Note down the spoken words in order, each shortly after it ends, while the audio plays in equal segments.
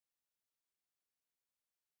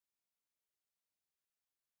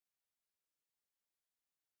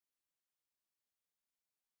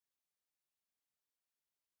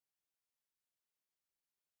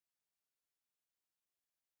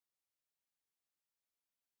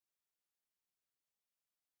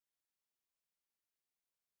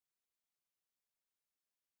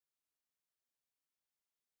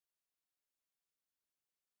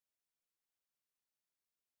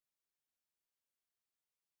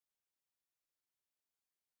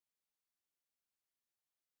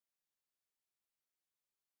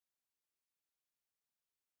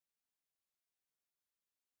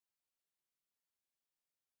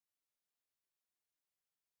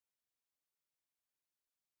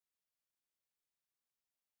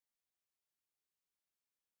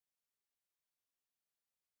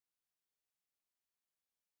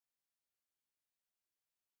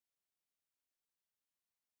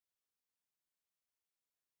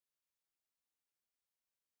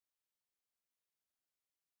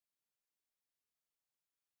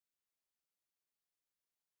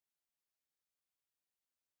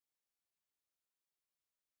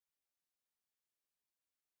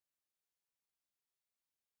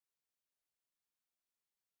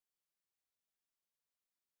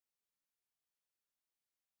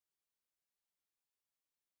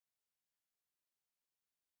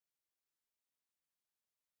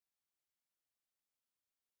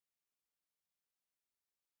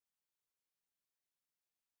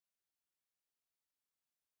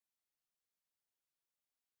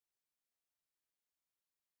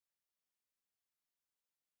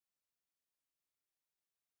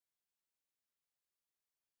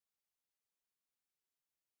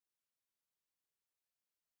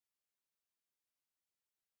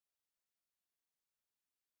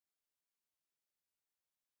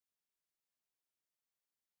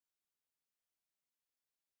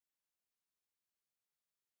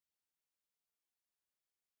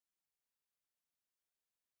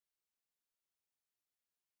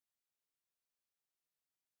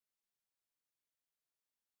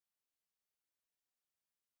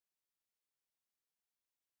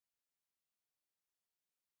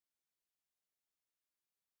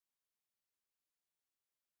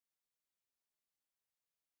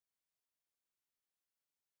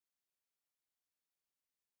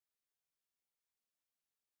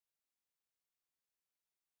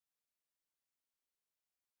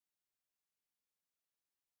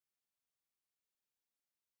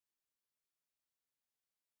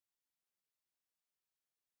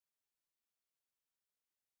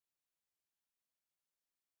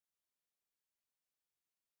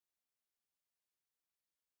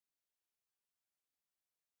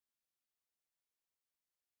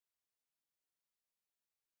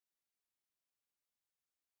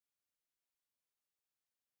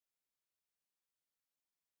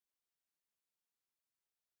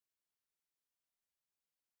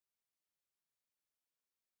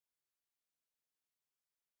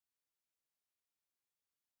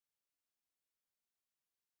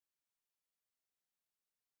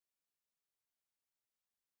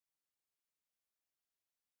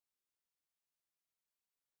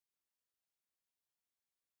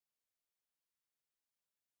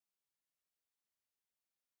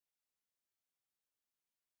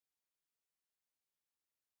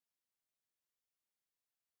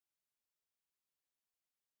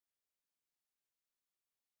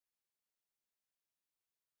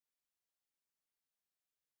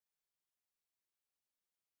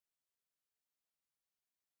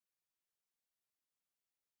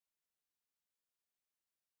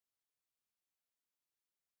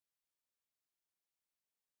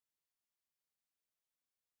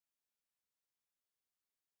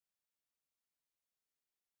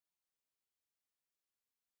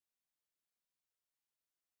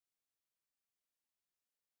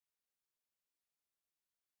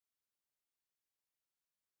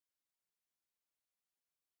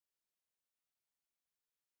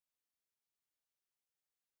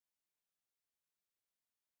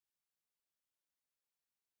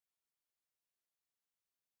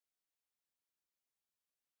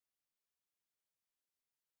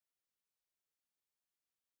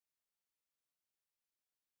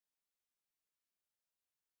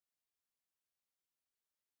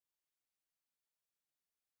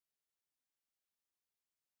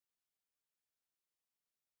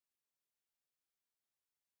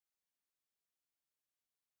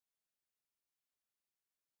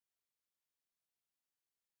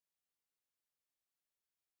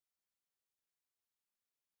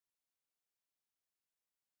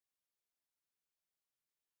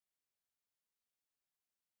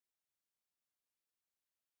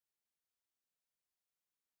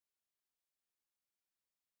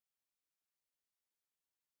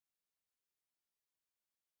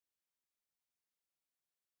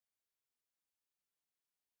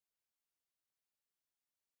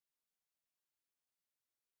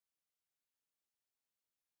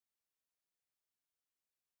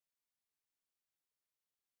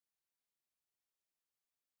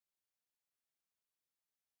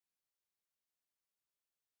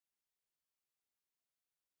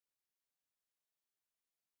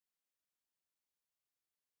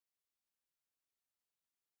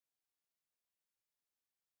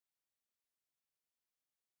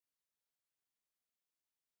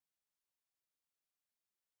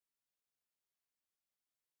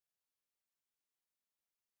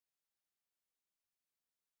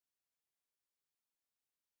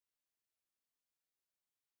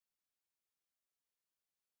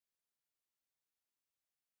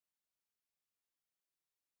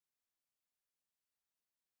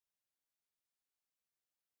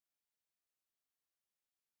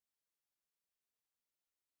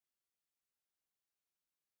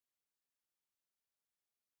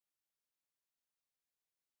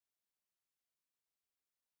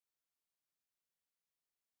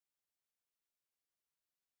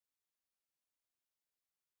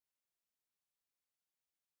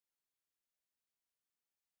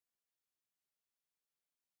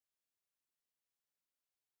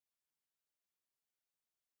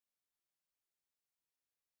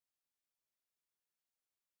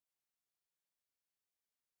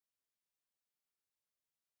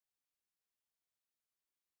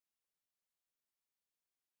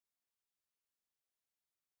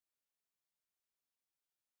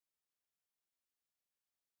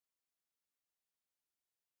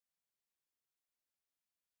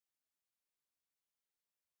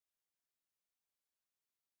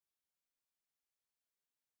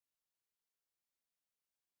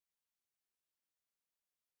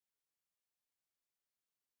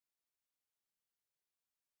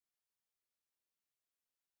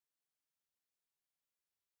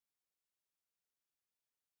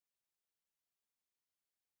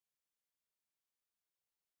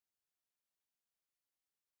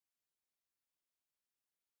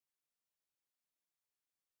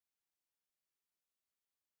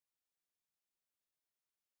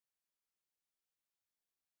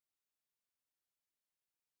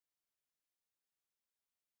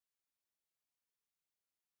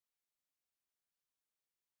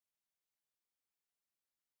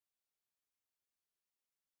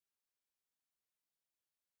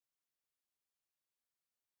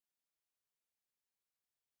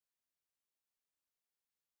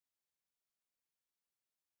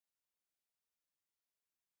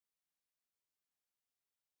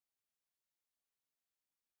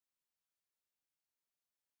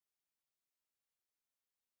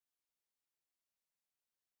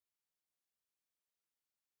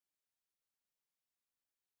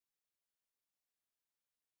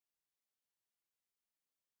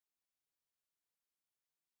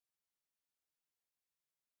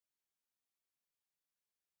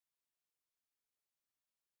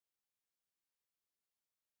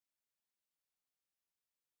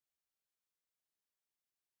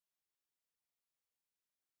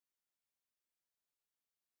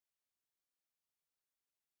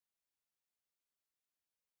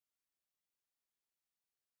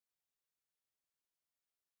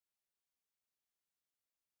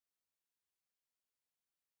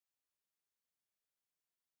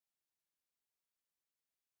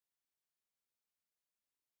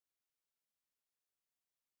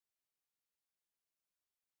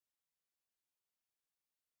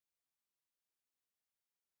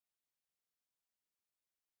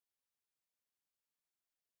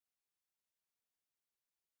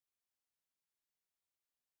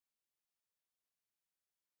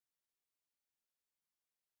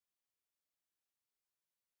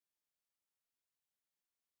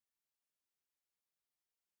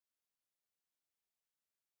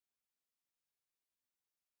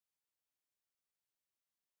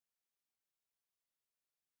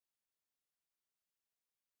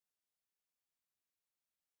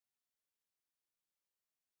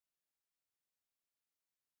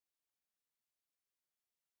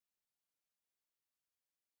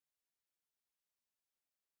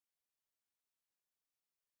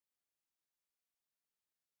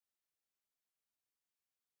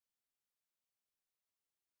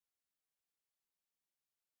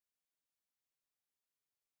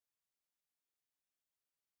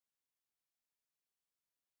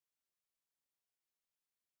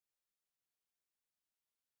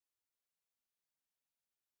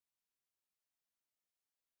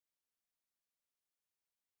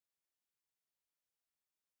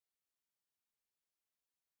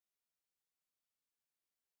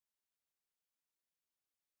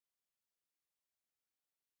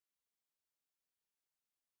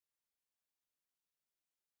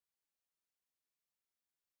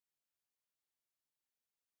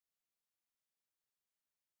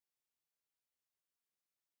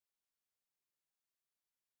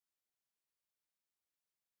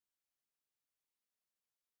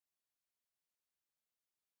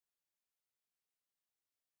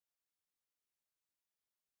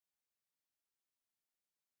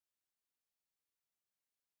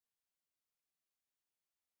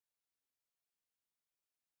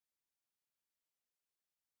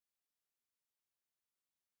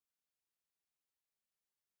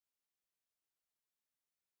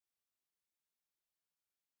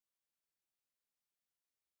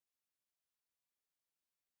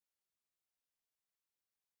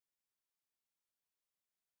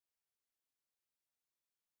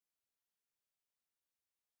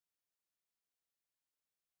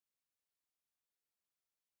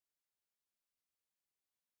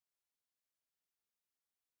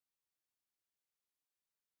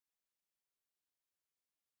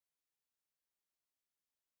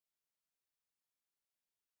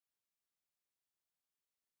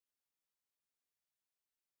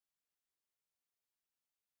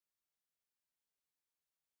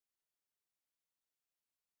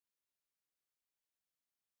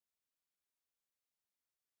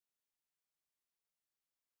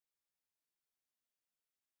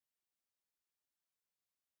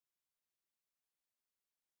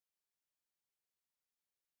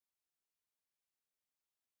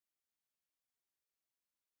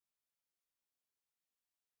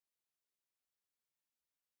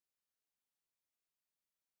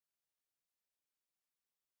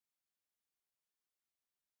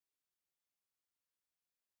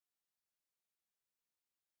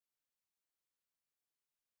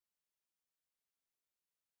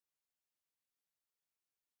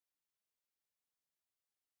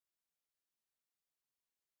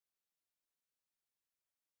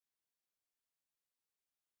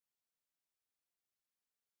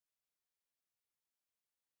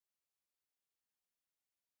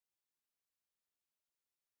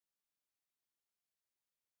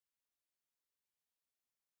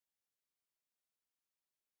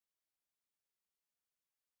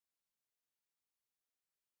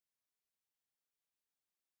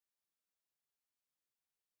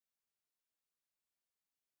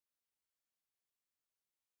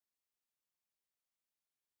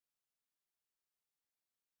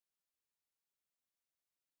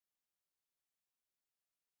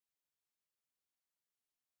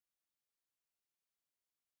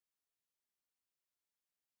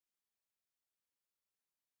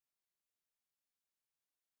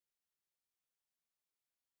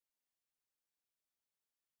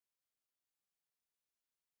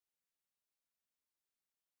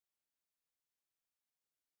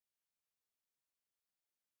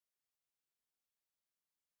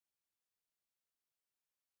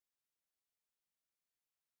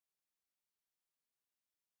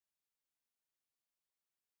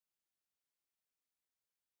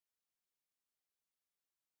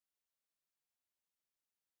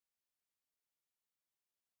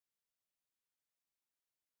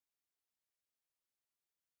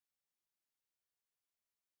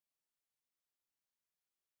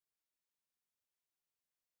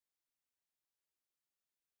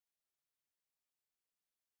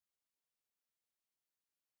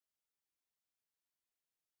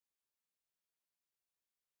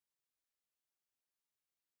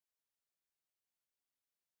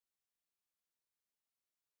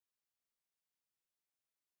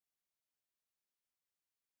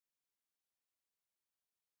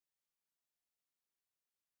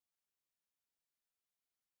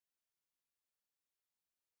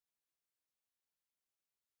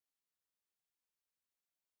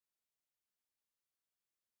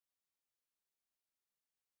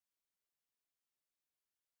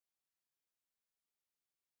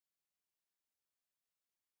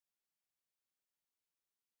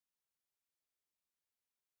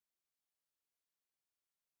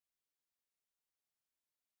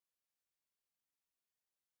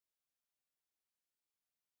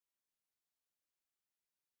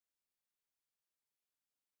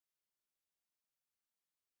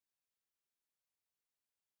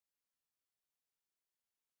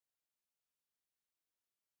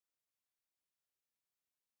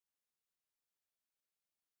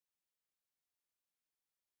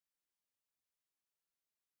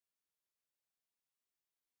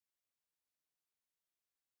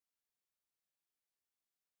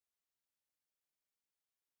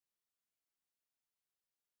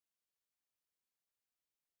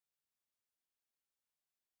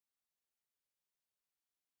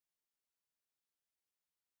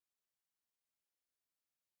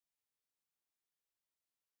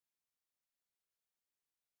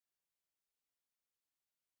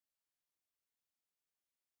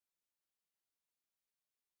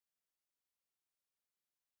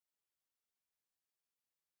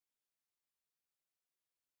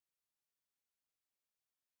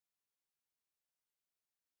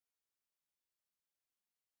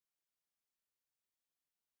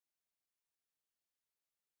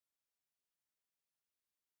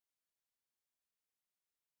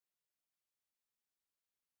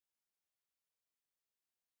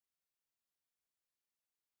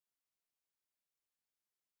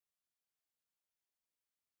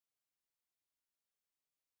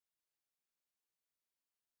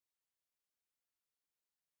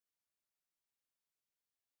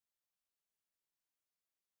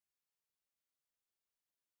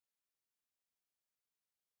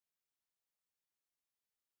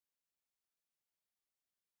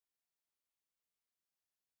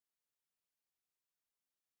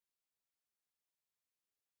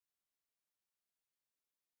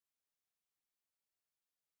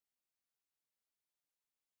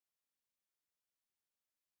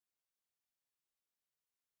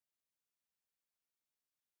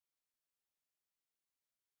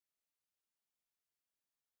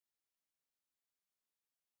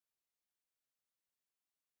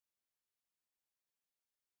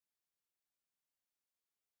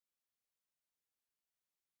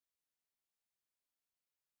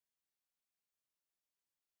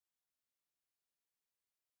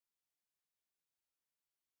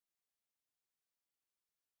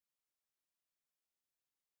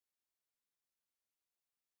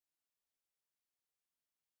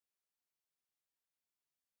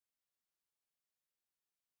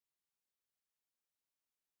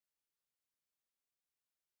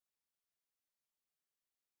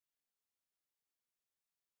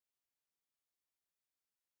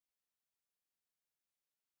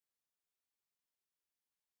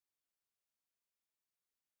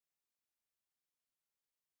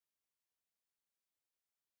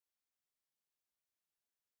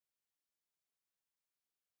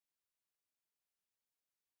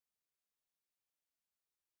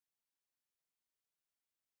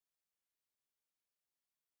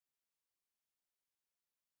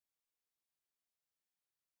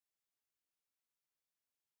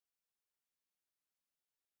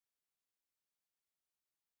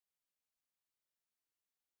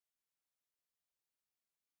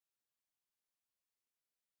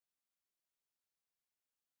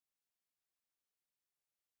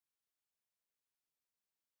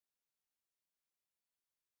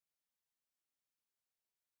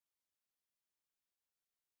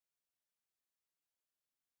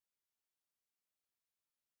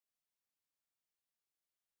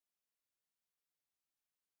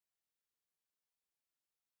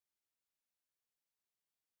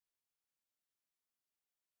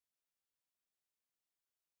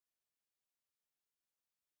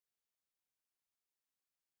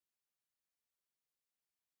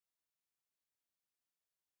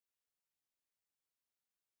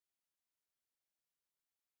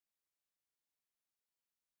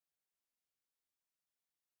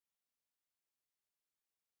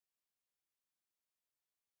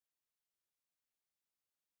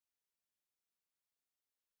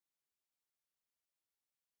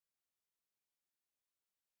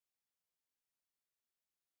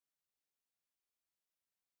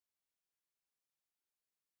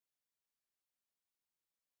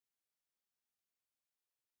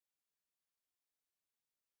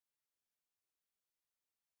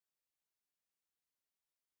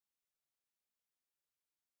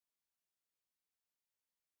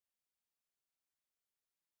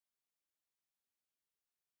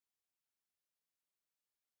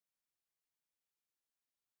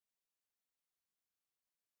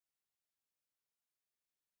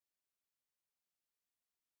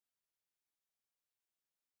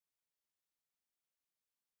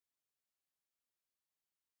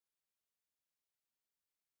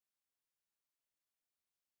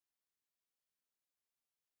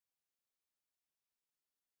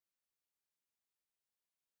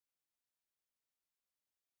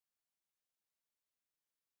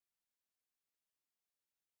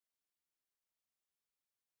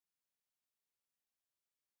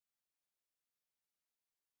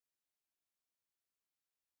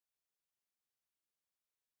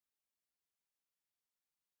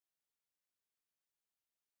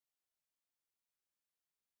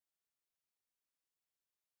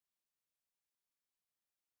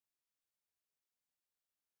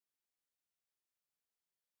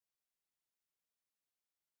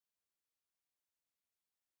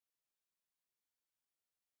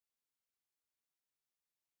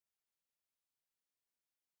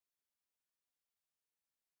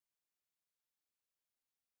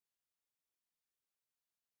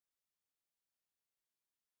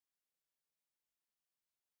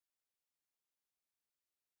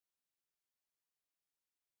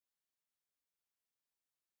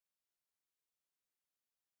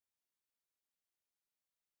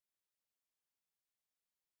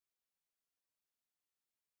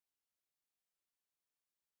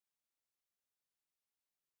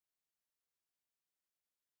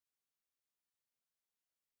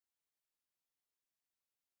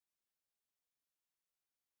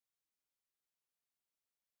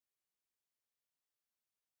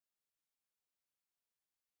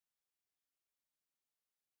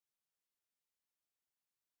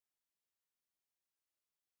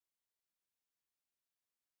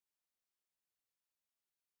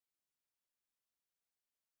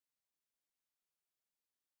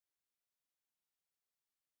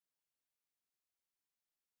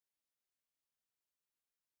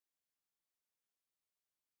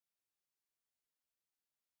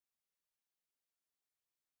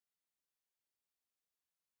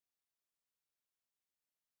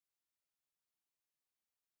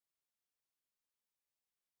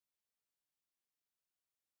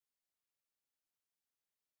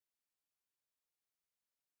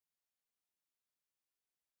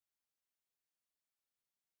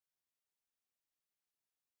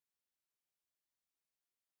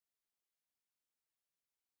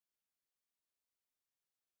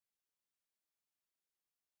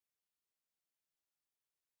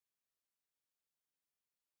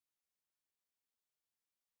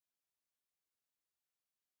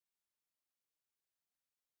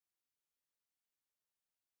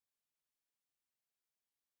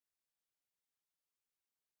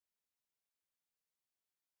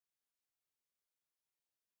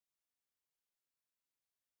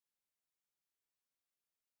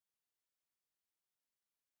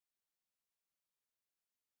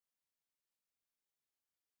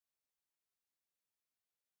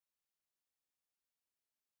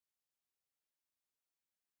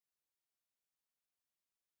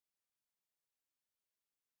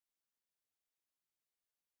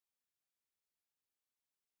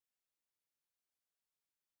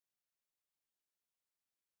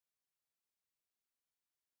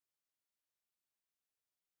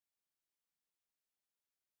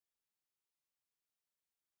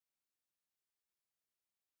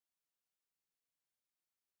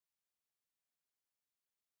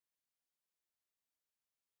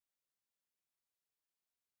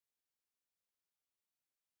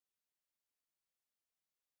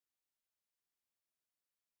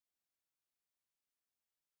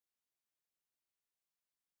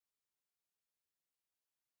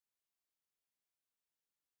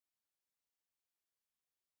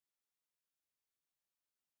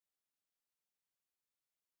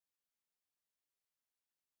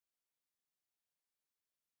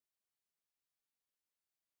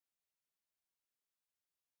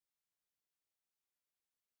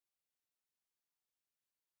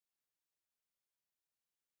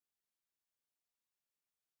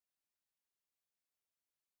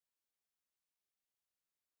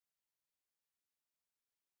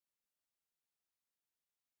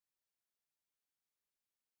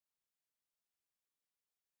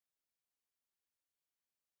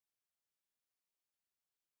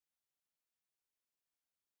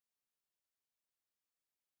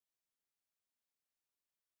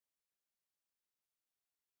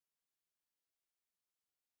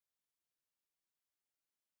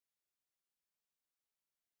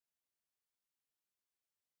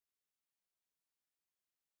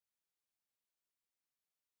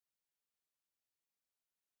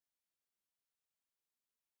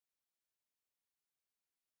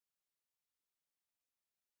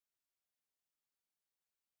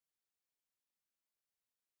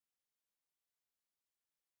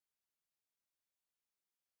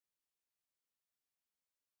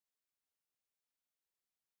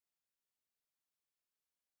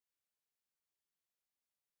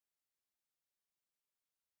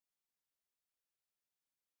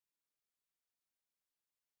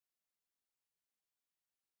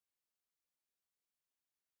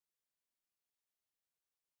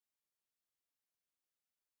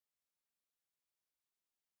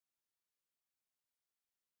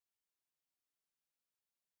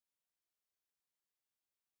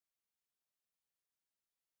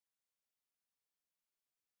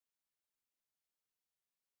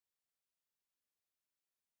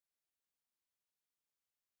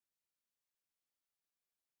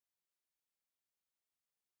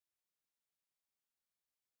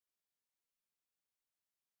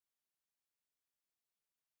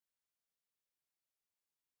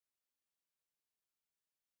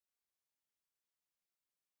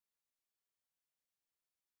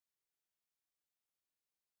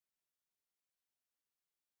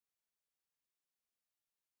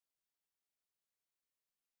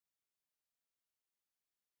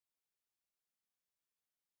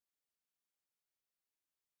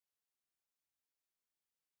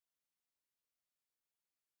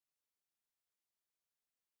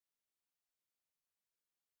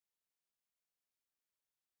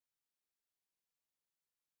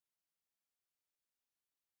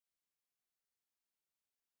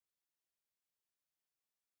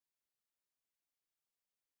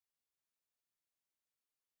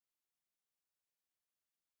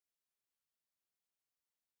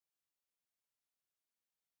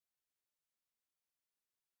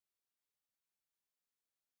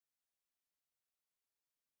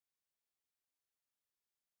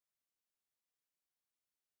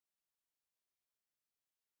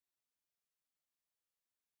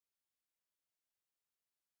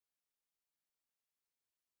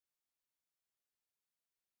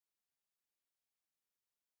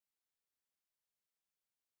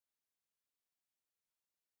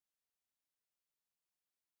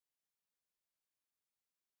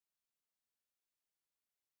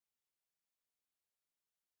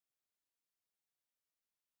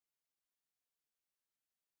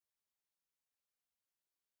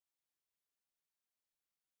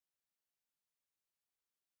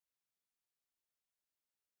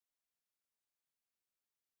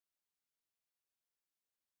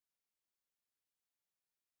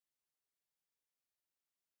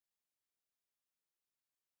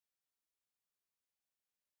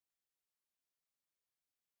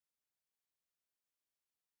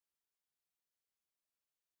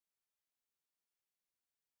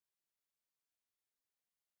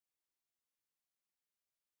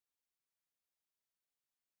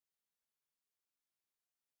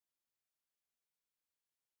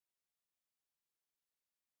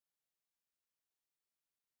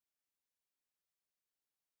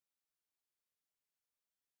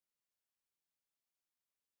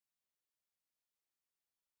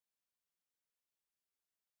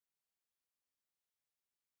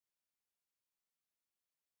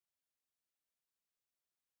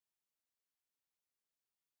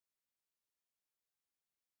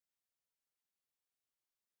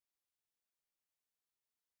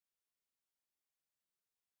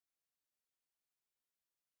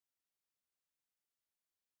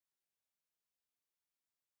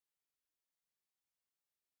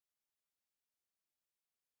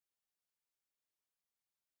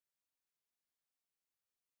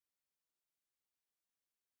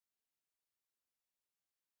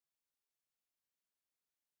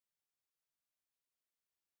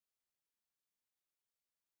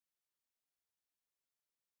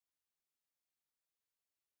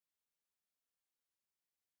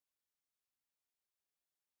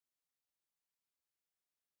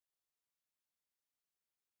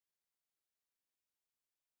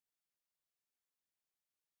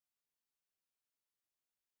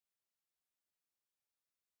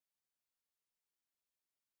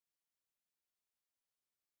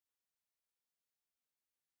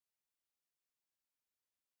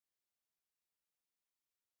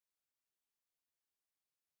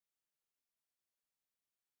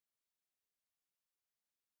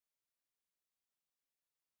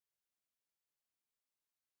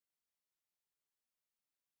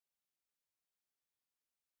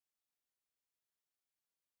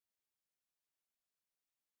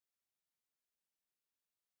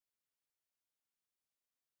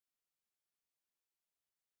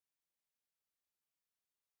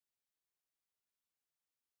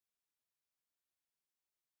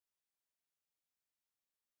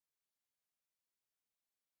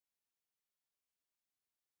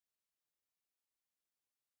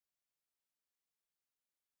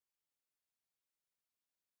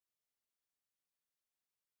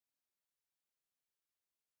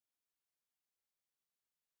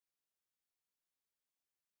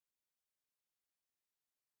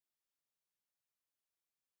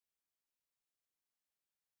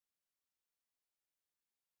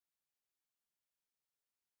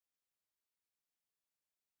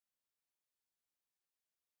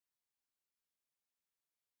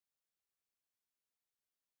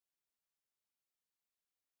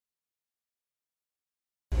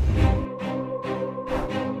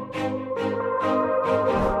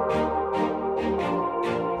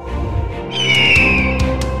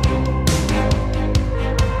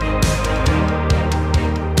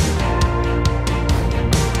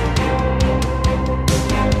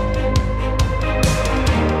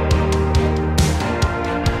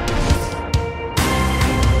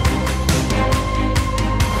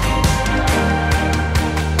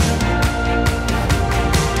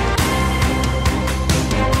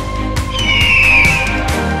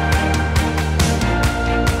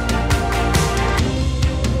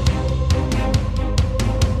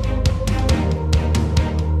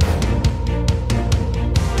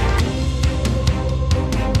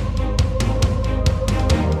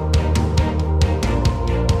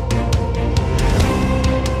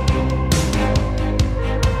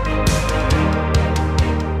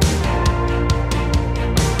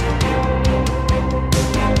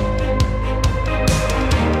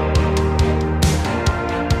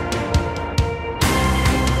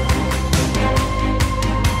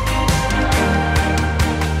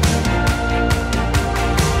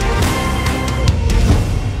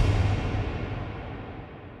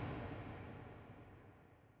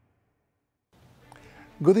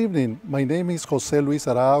Good evening, my name is Jose Luis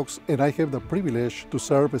Araux and I have the privilege to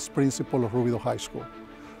serve as principal of Rubidoux High School.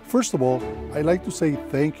 First of all, I'd like to say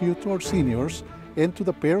thank you to our seniors and to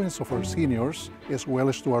the parents of our seniors, as well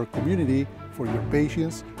as to our community for your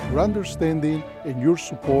patience, your understanding, and your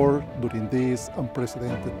support during these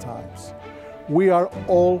unprecedented times. We are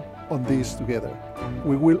all on this together.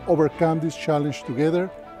 We will overcome this challenge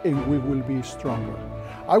together and we will be stronger.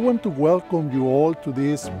 I want to welcome you all to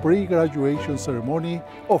this pre-graduation ceremony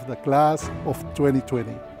of the class of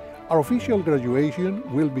 2020. Our official graduation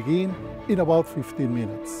will begin in about 15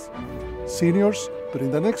 minutes. Seniors,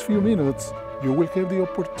 during the next few minutes, you will have the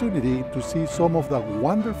opportunity to see some of the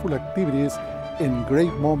wonderful activities and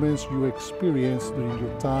great moments you experienced during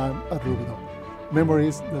your time at Rubidoux.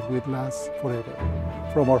 Memories that will last forever.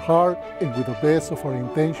 From our heart and with the best of our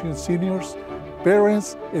intentions, seniors,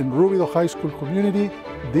 parents, and Rubidoux High School community,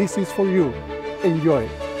 this is for you. Enjoy.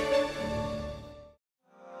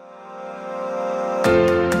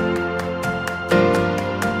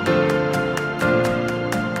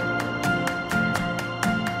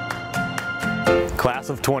 Class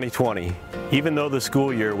of 2020, even though the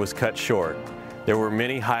school year was cut short, there were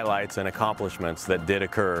many highlights and accomplishments that did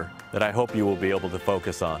occur that I hope you will be able to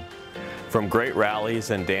focus on. From great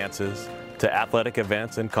rallies and dances to athletic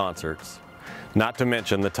events and concerts. Not to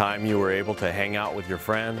mention the time you were able to hang out with your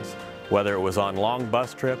friends, whether it was on long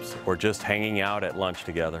bus trips or just hanging out at lunch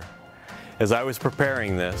together. As I was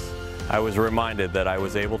preparing this, I was reminded that I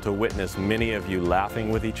was able to witness many of you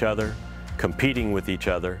laughing with each other, competing with each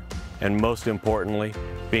other, and most importantly,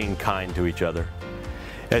 being kind to each other.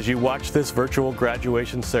 As you watch this virtual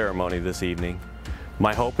graduation ceremony this evening,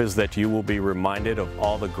 my hope is that you will be reminded of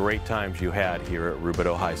all the great times you had here at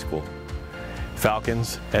Rubidoux High School.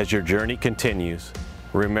 Falcons, as your journey continues,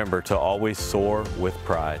 remember to always soar with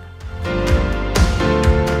pride.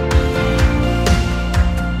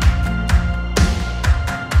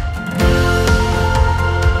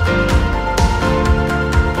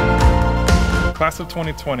 Class of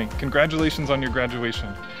 2020, congratulations on your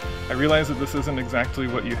graduation. I realize that this isn't exactly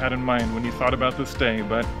what you had in mind when you thought about this day,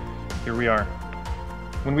 but here we are.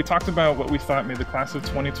 When we talked about what we thought made the class of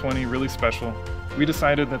 2020 really special, we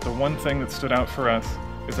decided that the one thing that stood out for us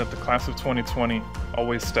is that the class of 2020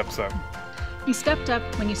 always steps up. You stepped up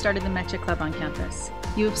when you started the Mecha Club on campus.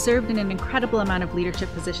 You have served in an incredible amount of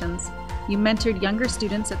leadership positions. You mentored younger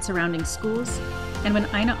students at surrounding schools, and when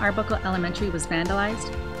Ina Arbuckle Elementary was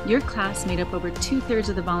vandalized, your class made up over 2/3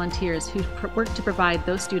 of the volunteers who worked to provide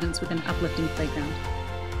those students with an uplifting playground.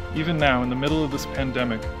 Even now, in the middle of this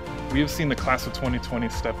pandemic, we have seen the class of 2020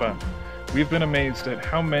 step up. We've been amazed at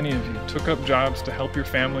how many of you took up jobs to help your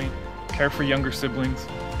family, care for younger siblings,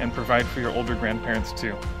 and provide for your older grandparents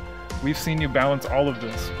too. We've seen you balance all of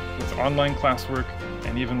this with online classwork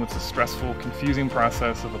and even with the stressful, confusing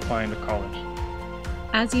process of applying to college.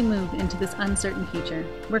 As you move into this uncertain future,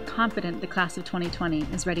 we're confident the class of 2020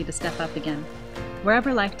 is ready to step up again.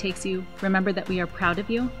 Wherever life takes you, remember that we are proud of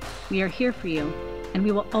you, we are here for you, and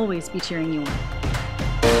we will always be cheering you on.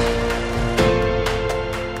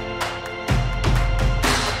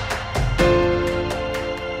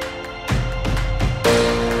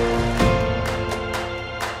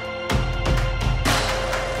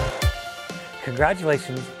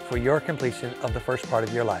 Congratulations for your completion of the first part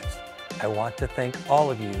of your lives. I want to thank all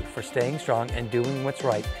of you for staying strong and doing what's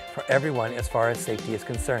right for everyone as far as safety is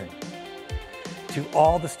concerned. To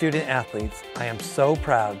all the student athletes, I am so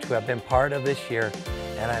proud to have been part of this year,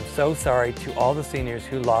 and I'm so sorry to all the seniors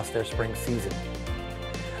who lost their spring season.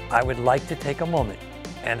 I would like to take a moment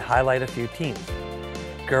and highlight a few teams.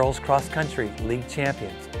 Girls Cross Country League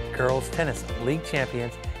Champions, Girls Tennis League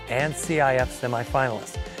Champions and CIF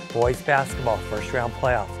semifinalists, Boys Basketball First Round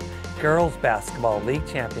Playoffs, Girls Basketball League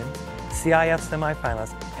Champions, CIF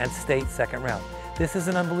semifinalists, and State Second Round. This is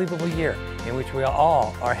an unbelievable year in which we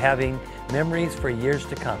all are having memories for years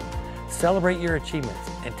to come. Celebrate your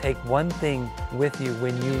achievements and take one thing with you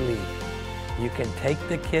when you leave. You can take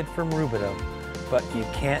the kid from Rubidoux, but you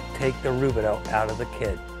can't take the Rubidoux out of the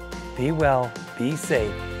kid. Be well, be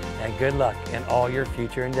safe, and good luck in all your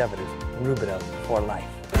future endeavors. Rubidoux for life.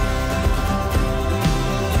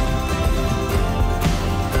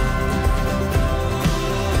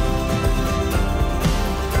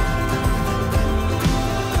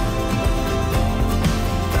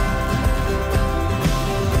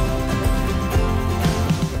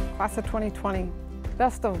 Class of 2020,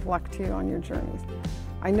 best of luck to you on your journeys.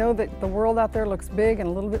 I know that the world out there looks big and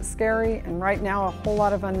a little bit scary, and right now a whole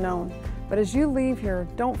lot of unknown. But as you leave here,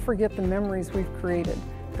 don't forget the memories we've created.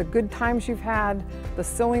 The good times you've had, the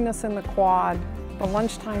silliness in the quad, the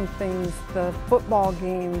lunchtime things, the football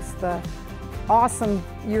games, the awesome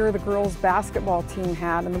year the girls basketball team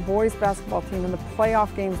had and the boys basketball team and the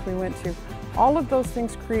playoff games we went to. All of those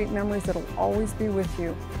things create memories that'll always be with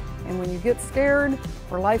you. And when you get scared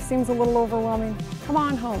or life seems a little overwhelming, come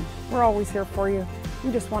on home. We're always here for you.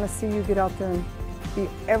 We just want to see you get out there and be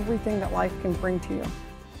everything that life can bring to you.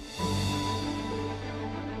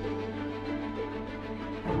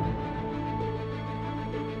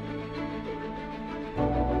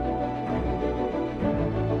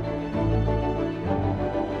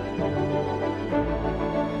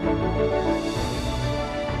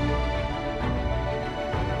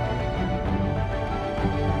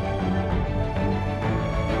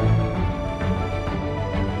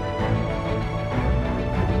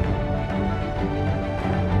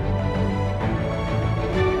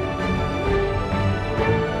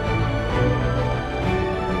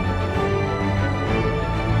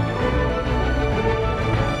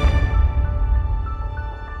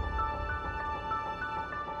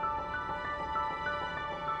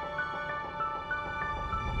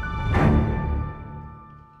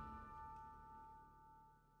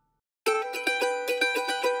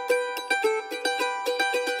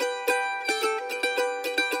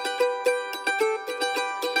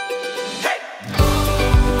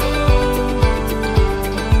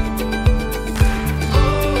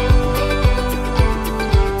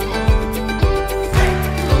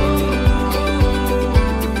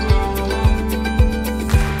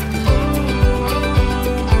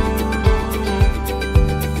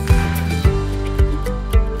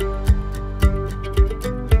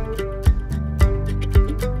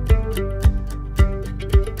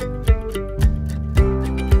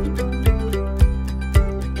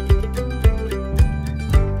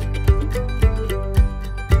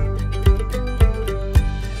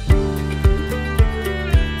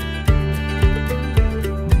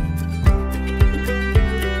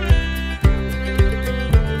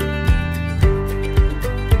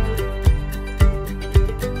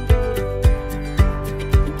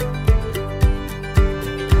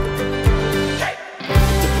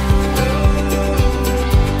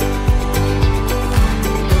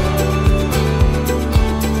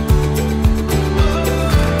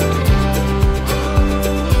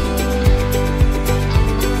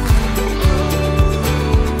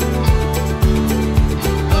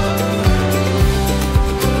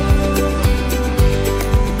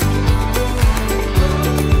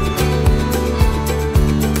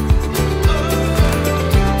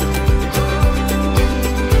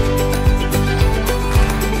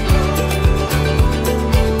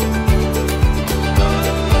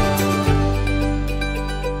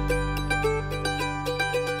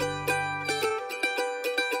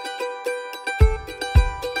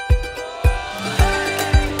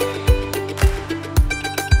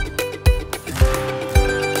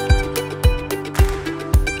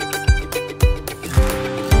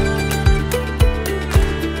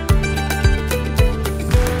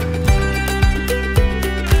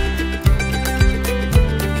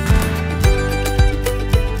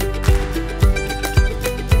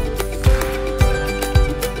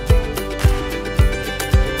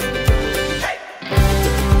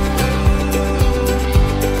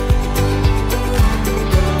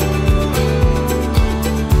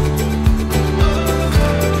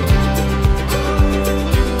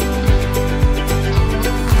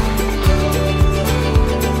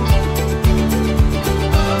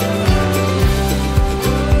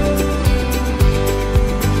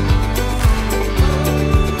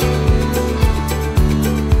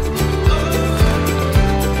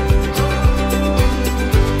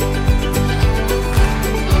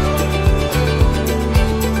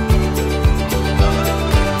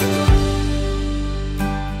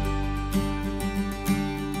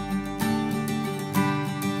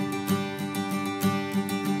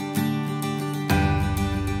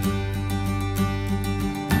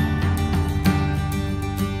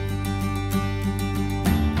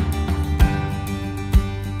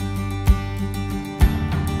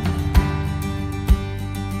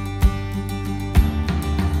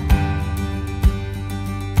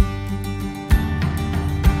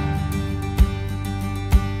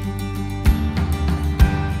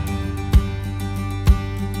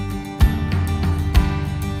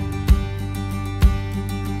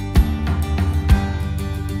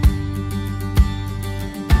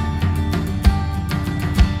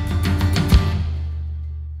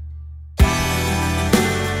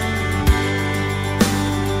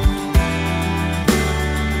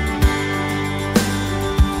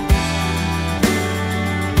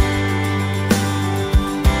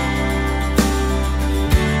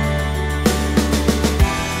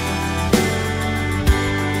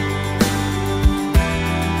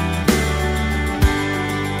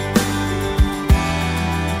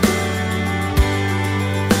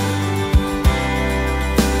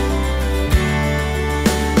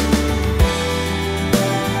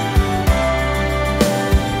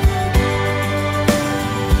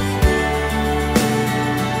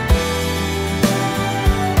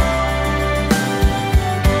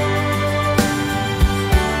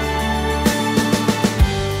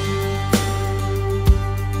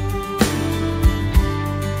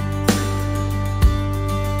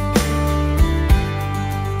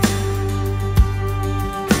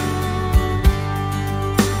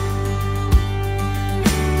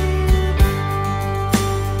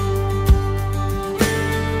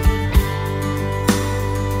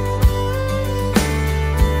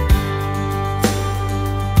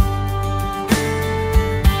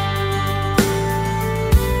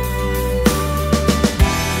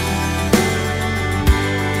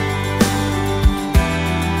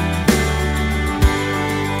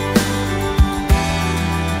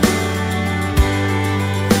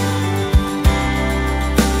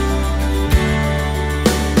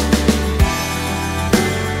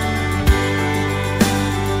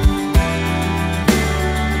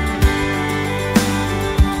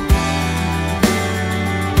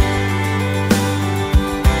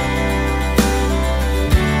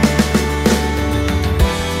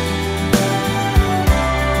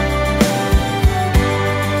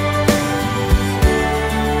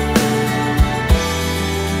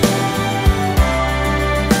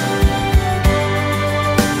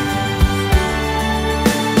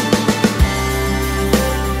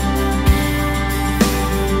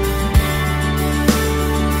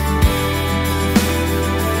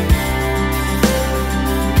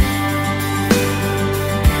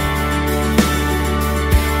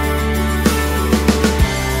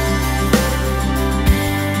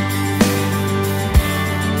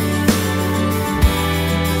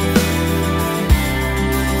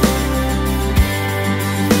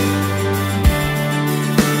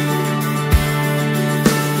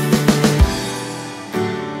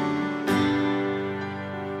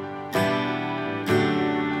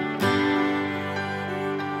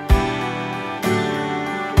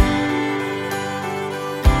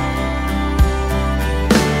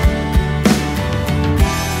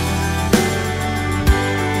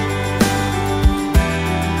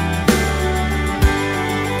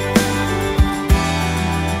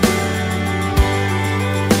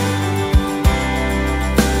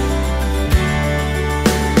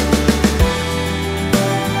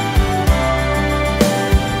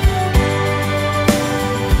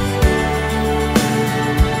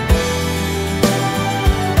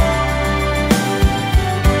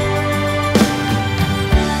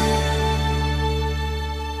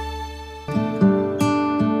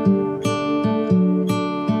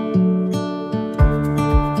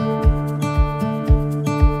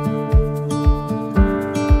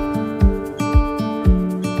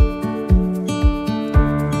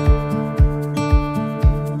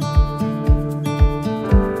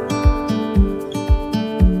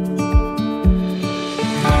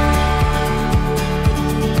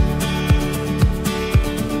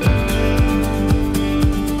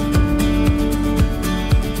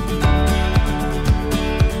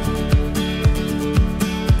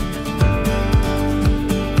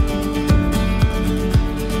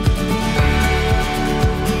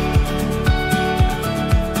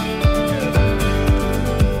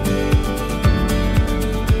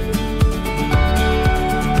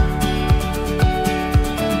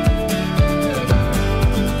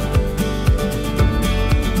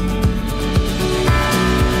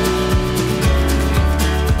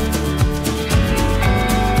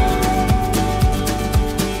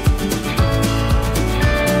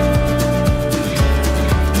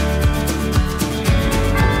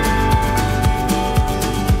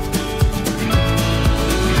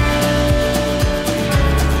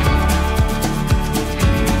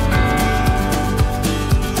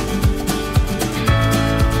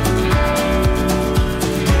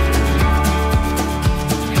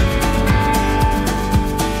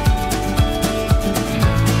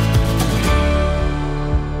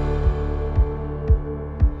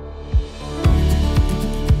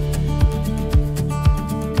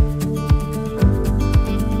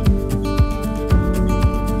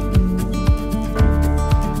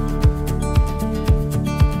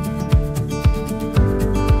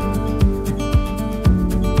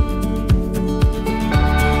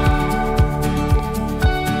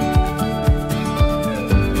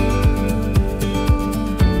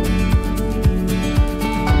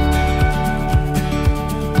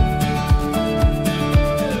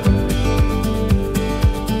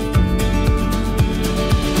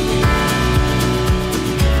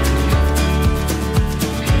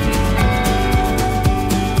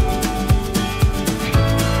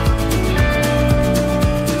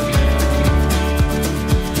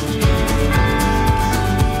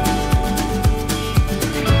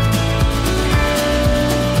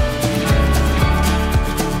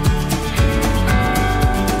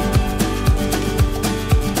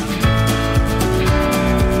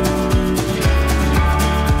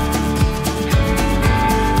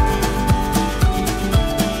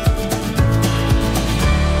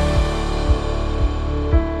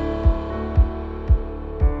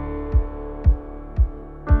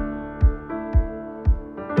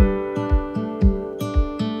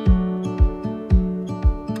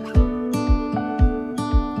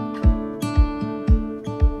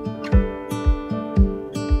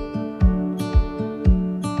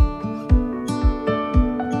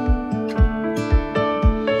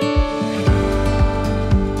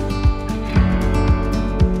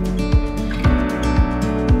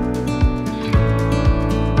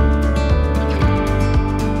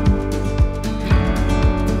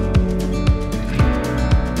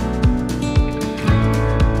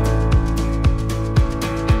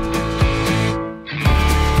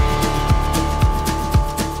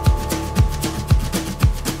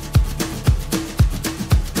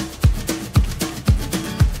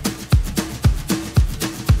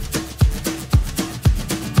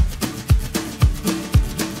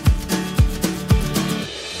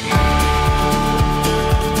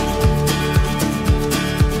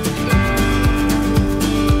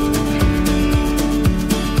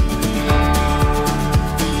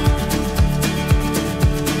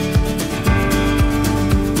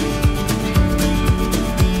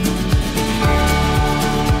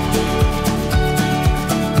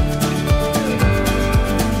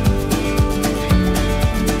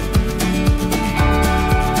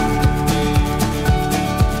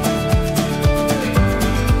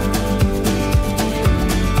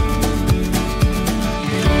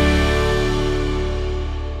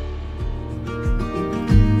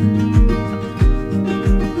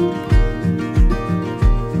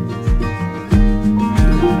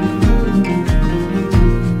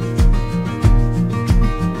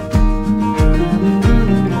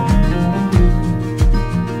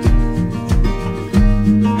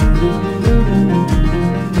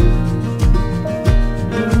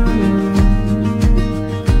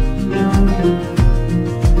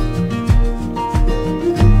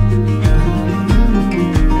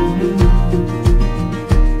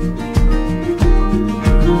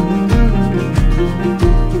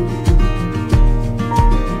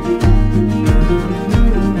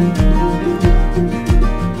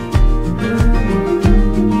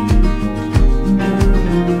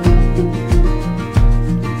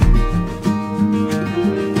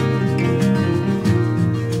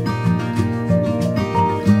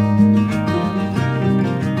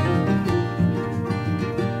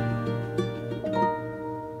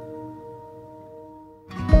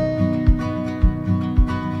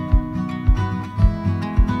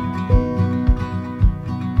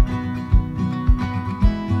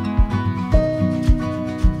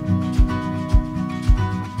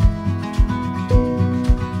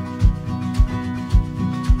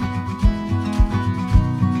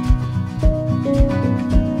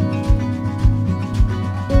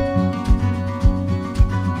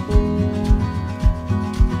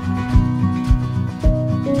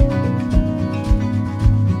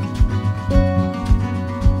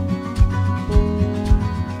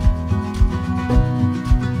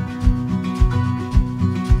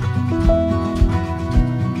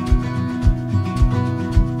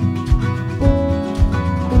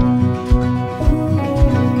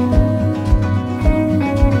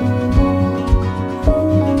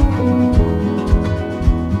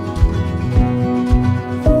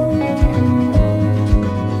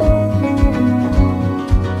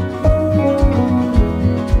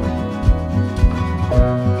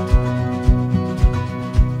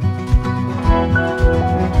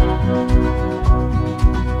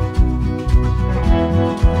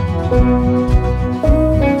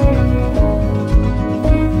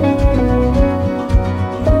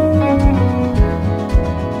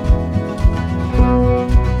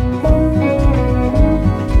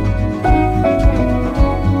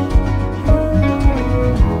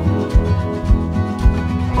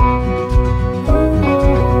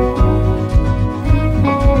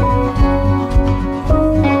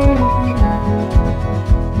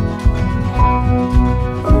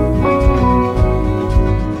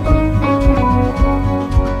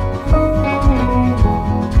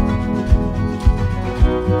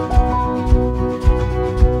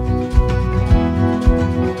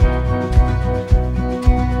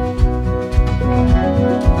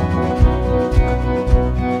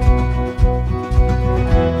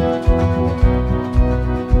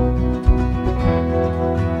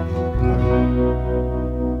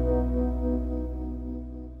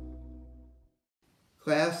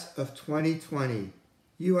 Class of 2020,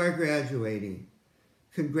 you are graduating.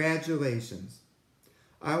 Congratulations.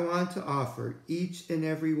 I want to offer each and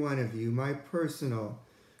every one of you my personal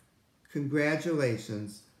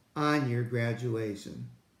congratulations on your graduation.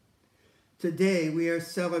 Today we are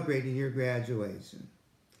celebrating your graduation.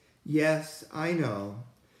 Yes, I know,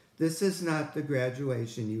 this is not the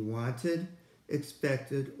graduation you wanted,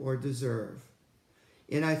 expected, or deserve.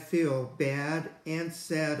 And I feel bad and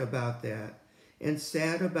sad about that, and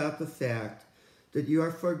sad about the fact that you are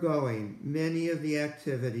foregoing many of the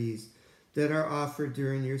activities that are offered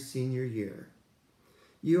during your senior year.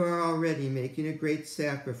 You are already making a great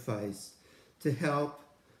sacrifice to help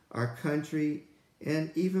our country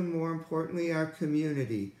and even more importantly our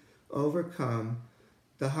community overcome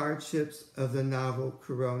the hardships of the novel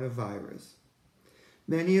coronavirus.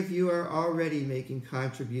 Many of you are already making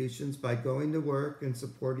contributions by going to work and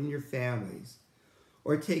supporting your families,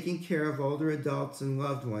 or taking care of older adults and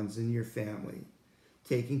loved ones in your family,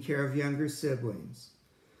 taking care of younger siblings,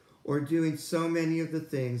 or doing so many of the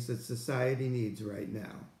things that society needs right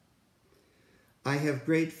now. I have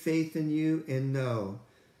great faith in you and know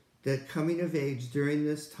that coming of age during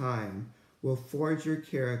this time will forge your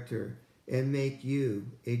character and make you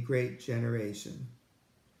a great generation.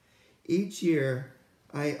 Each year,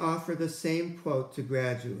 I offer the same quote to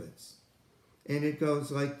graduates, and it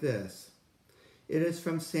goes like this. It is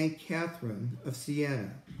from St. Catherine of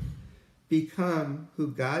Siena. Become who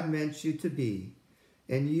God meant you to be,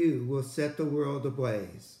 and you will set the world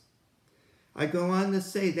ablaze. I go on to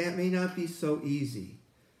say that may not be so easy.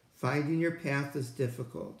 Finding your path is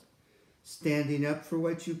difficult. Standing up for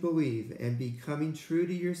what you believe and becoming true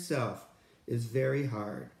to yourself is very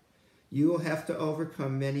hard. You will have to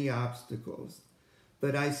overcome many obstacles,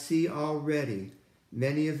 but I see already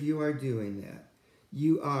many of you are doing that.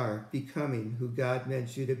 You are becoming who God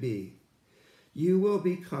meant you to be. You will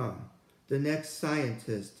become the next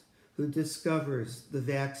scientist who discovers the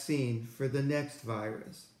vaccine for the next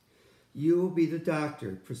virus. You will be the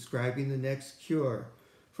doctor prescribing the next cure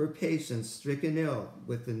for patients stricken ill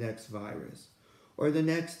with the next virus, or the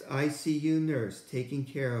next ICU nurse taking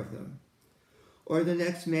care of them, or the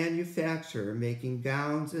next manufacturer making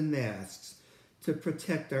gowns and masks to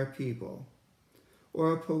protect our people,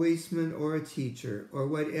 or a policeman or a teacher, or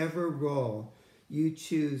whatever role you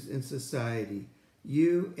choose in society.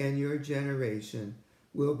 You and your generation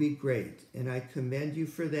will be great, and I commend you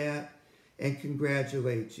for that and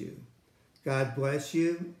congratulate you. God bless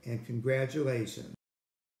you, and congratulations.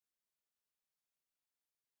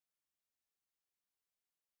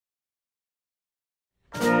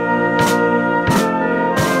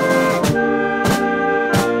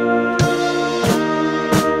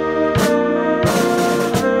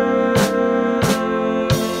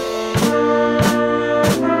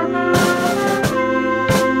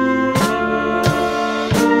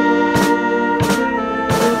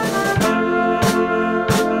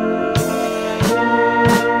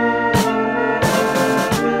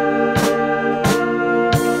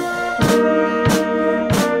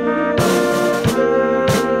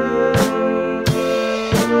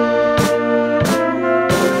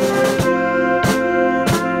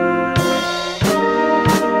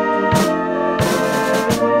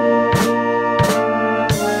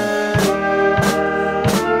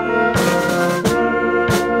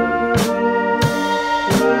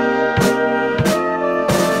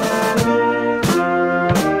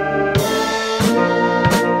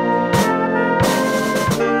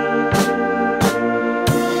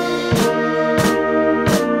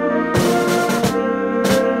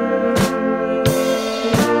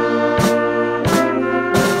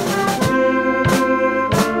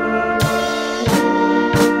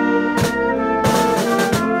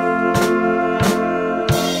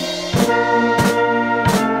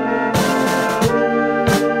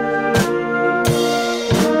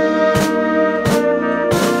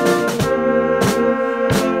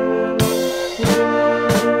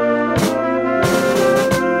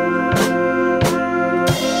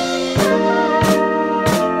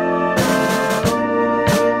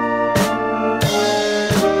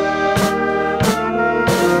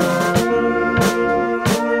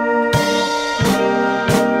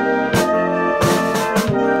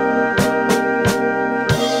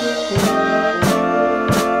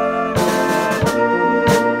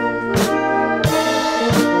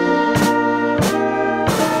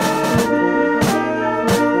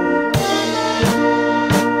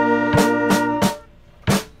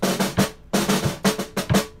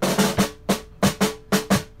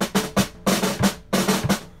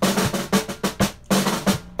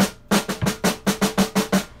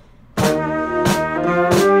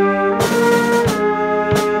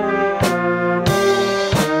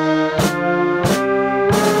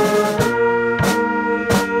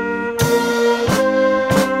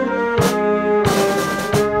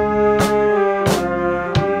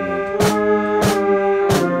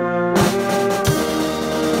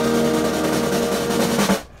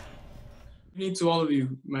 evening to all of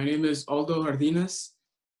you. My name is Aldo Jardines.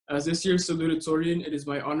 As this year's salutatorian, it is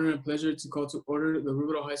my honor and pleasure to call to order the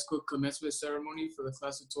Rubidoux High School commencement ceremony for the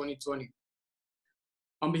class of 2020.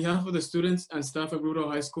 On behalf of the students and staff of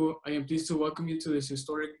Rubidoux High School, I am pleased to welcome you to this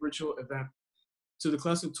historic virtual event. To the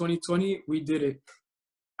class of 2020, we did it.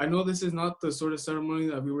 I know this is not the sort of ceremony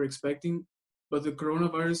that we were expecting, but the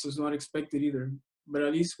coronavirus was not expected either. But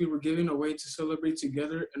at least we were given a way to celebrate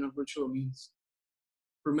together in a virtual means.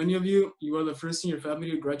 For many of you, you are the first in your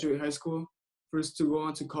family to graduate high school, first to go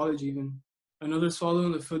on to college even, and others follow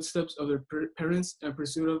in the footsteps of their parents in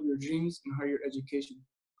pursuit of your dreams and higher education.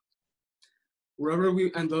 Wherever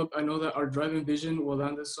we end up, I know that our drive and vision will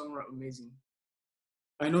land us somewhere amazing.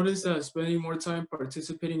 I noticed that spending more time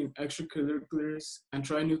participating in extracurriculars and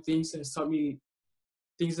trying new things has taught me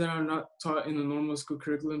things that are not taught in the normal school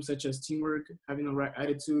curriculum, such as teamwork, having the right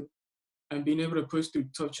attitude, and being able to push through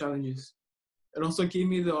tough challenges. It also gave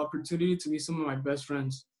me the opportunity to meet some of my best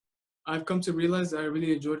friends. I've come to realize that I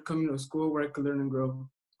really enjoyed coming to a school where I could learn and grow.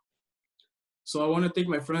 So I want to thank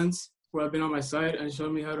my friends who have been on my side and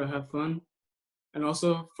shown me how to have fun, and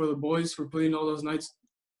also for the boys for putting all those nights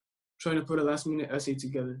trying to put a last-minute essay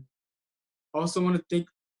together. I also want to thank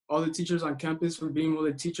all the teachers on campus for being more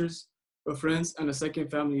than teachers, but friends and a second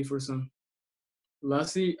family for some.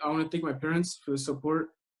 Lastly, I want to thank my parents for the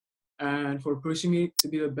support and for pushing me to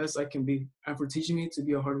be the best I can be, and for teaching me to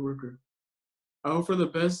be a hard worker. I hope for the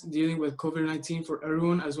best dealing with COVID-19 for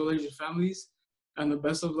everyone as well as your families, and the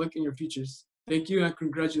best of luck in your futures. Thank you and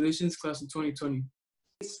congratulations, class of 2020.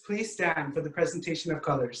 Please stand for the presentation of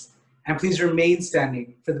colors, and please remain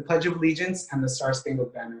standing for the Pledge of Allegiance and the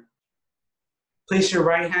Star-Spangled Banner. Place your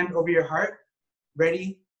right hand over your heart.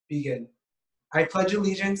 Ready, begin. I pledge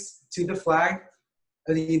allegiance to the flag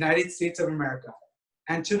of the United States of America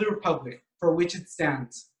and to the republic for which it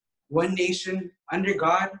stands, one nation, under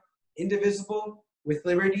God, indivisible, with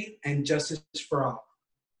liberty and justice for all.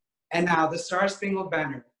 And now the Star-Spangled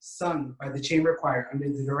Banner, sung by the Chamber Choir under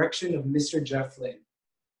the direction of Mr. Jeff Lynn.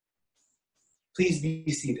 Please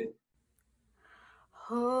be seated.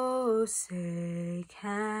 Oh, say,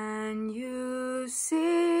 can you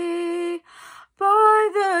see by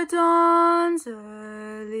the dawn's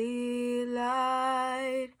early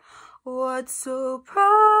light what so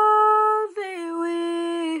proudly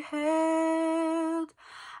we hailed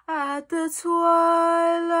at the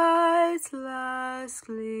twilight's last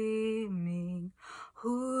gleaming,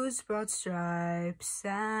 whose broad stripes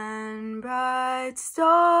and bright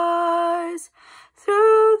stars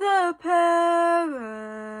through the perilous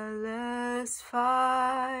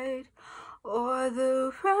fight o'er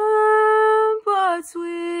the ramparts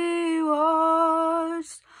we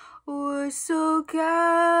watched were so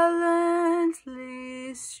gallantly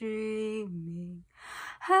streaming,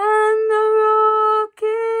 and the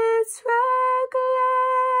rocket's red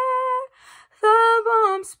glare, the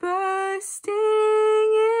bombs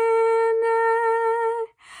bursting in air,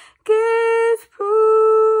 gave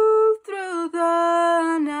proof through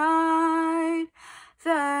the night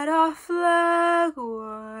that our flag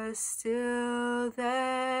was still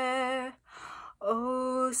there.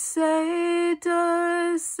 Oh, say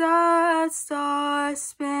does that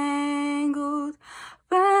star-spangled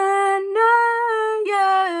banner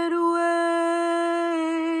yet wave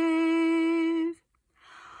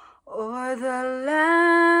o'er the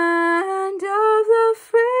land of the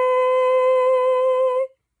free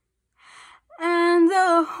and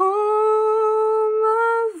the home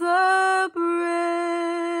of the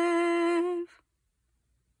brave?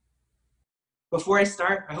 Before I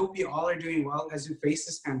start, I hope you all are doing well as you face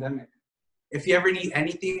this pandemic. If you ever need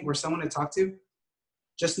anything or someone to talk to,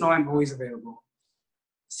 just know I'm always available.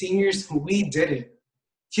 Seniors, we did it.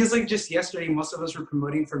 Feels like just yesterday, most of us were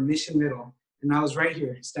promoting for Mission Middle, and I was right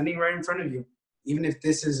here, standing right in front of you, even if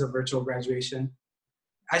this is a virtual graduation.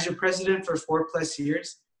 As your president for 4+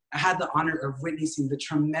 years, I had the honor of witnessing the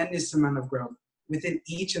tremendous amount of growth within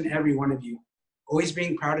each and every one of you, always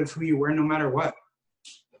being proud of who you were no matter what.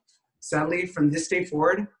 Sadly, from this day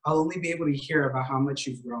forward, I'll only be able to hear about how much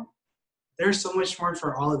you've grown. There's so much more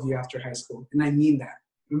for all of you after high school, and I mean that,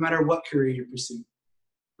 no matter what career you pursue.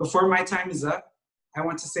 Before my time is up, I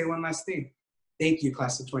want to say one last thing. Thank you,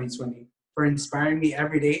 class of 2020, for inspiring me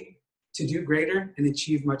every day to do greater and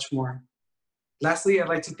achieve much more. Lastly, I'd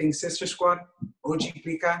like to thank Sister Squad, OG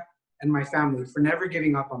Clica, and my family for never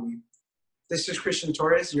giving up on me. This is Christian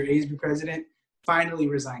Torres, your ASB president, finally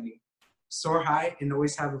resigning. Soar high and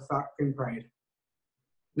always have a Falcon pride.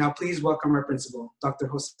 Now please welcome our principal, Dr.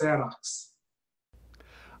 Jose Arax.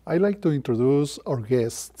 I'd like to introduce our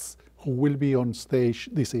guests who will be on stage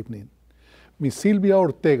this evening. Ms. Silvia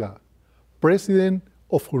Ortega, President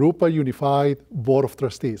of Jurupa Unified Board of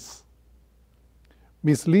Trustees.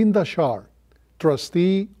 Ms. Linda Shard,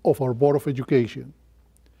 Trustee of our Board of Education.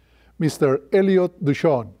 Mr. Elliot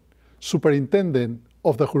Duchon, Superintendent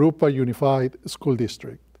of the Jurupa Unified School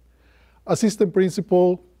District. Assistant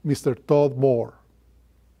Principal, Mr. Todd Moore.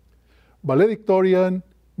 Valedictorian,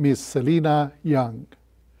 Ms. Selena Young.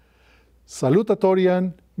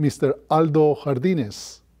 Salutatorian, Mr. Aldo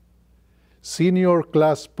Jardines. Senior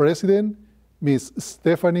Class President, Ms.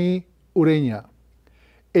 Stephanie Ureña.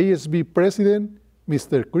 ASB President,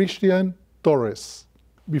 Mr. Christian Torres.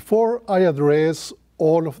 Before I address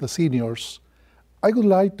all of the seniors, I would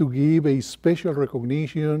like to give a special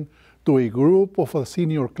recognition to a group of a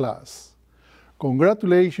senior class.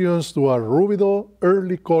 Congratulations to our Rubidoux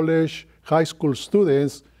Early College High School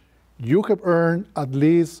students. You have earned at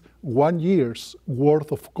least 1 year's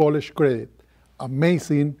worth of college credit.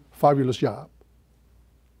 Amazing, fabulous job.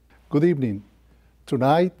 Good evening.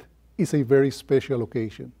 Tonight is a very special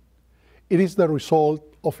occasion. It is the result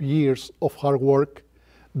of years of hard work,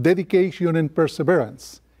 dedication, and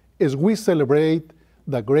perseverance as we celebrate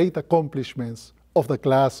the great accomplishments of the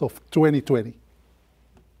class of 2020.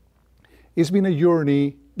 It's been a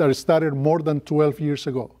journey that started more than 12 years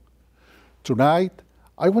ago. Tonight,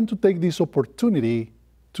 I want to take this opportunity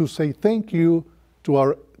to say thank you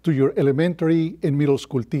to your elementary and middle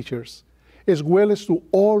school teachers, as well as to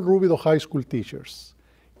all Rubidoux High School teachers,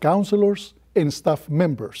 counselors, and staff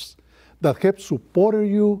members that have supported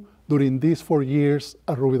you during these 4 years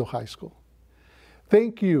at Rubidoux High School.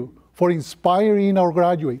 Thank you for inspiring our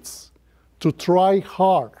graduates to try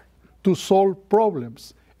hard, to solve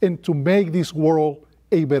problems, and to make this world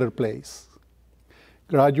a better place.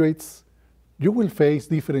 Graduates, you will face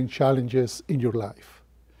different challenges in your life.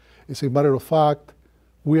 As a matter of fact,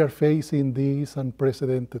 we are facing these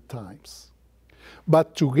unprecedented times.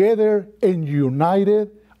 But together and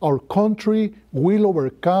united, our country will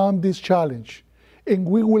overcome this challenge, and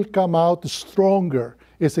we will come out stronger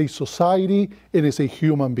as a society and as a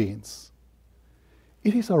human beings.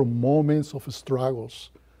 It is our moments of struggles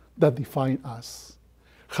that define us.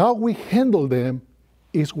 How we handle them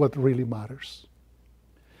is what really matters.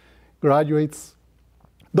 Graduates,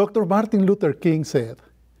 Dr. Martin Luther King said,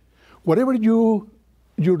 whatever your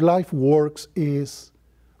life works is,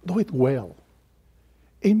 do it well.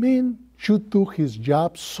 A man should do his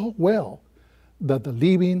job so well that the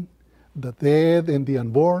living, the dead, and the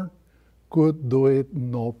unborn could do it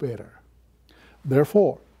no better.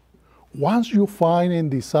 Therefore, once you find and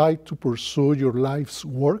decide to pursue your life's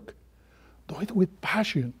work, do it with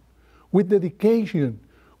passion, with dedication,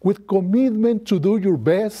 with commitment to do your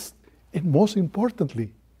best, and most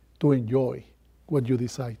importantly, to enjoy what you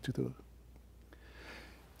decide to do.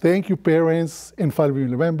 Thank you, parents and family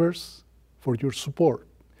members, for your support.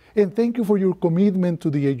 And thank you for your commitment to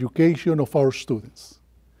the education of our students.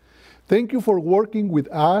 Thank you for working with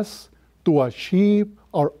us to achieve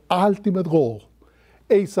our ultimate goal,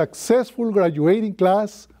 a successful graduating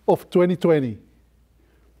class of 2020.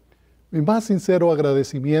 Mi más sincero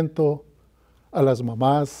agradecimiento a las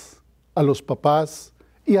mamás, a los papás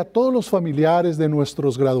y a todos los familiares de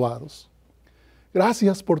nuestros graduados.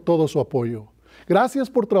 Gracias por todo su apoyo. Gracias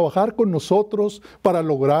por trabajar con nosotros para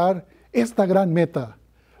lograr esta gran meta,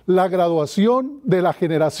 la graduación de la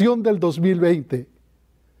generación del 2020.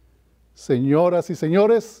 Señoras y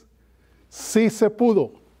señores, sí se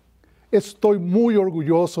pudo. Estoy muy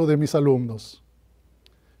orgulloso de mis alumnos.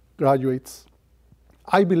 Graduates,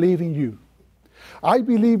 I believe in you. I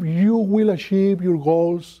believe you will achieve your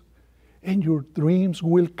goals and your dreams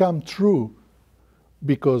will come true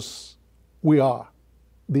because we are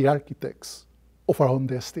the architects of our own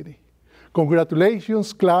destiny.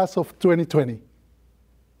 Congratulations, class of 2020.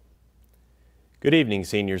 Good evening,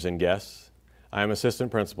 seniors and guests. I am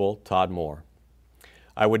Assistant Principal Todd Moore.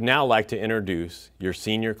 I would now like to introduce your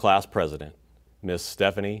senior class president, Ms.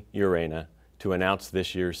 Stephanie Ureña, to announce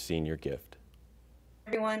this year's senior gift.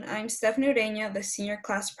 Everyone, I'm Stephanie Ureña, the senior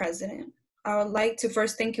class president. I would like to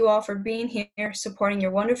first thank you all for being here, supporting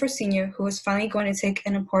your wonderful senior who is finally going to take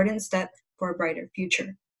an important step for a brighter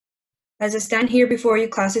future. As I stand here before you,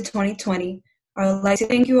 class of 2020, I would like to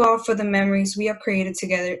thank you all for the memories we have created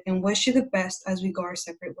together and wish you the best as we go our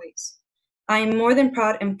separate ways. I am more than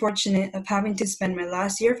proud and fortunate of having to spend my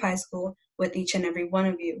last year of high school with each and every one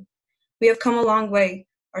of you. We have come a long way.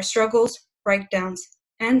 Our struggles, breakdowns,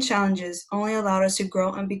 and challenges only allowed us to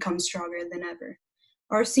grow and become stronger than ever.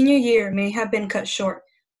 Our senior year may have been cut short,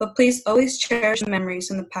 but please always cherish the memories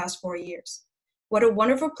from the past 4 years. What a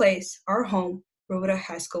wonderful place our home, Rubidoux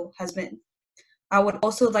High School, has been. I would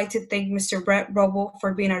also like to thank Mr. Brett Roble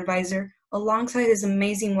for being our advisor, alongside his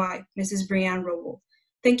amazing wife, Mrs. Brianne Roble.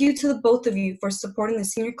 Thank you to the both of you for supporting the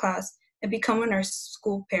senior class and becoming our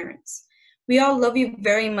school parents. We all love you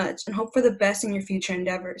very much and hope for the best in your future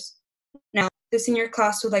endeavors. Now, the senior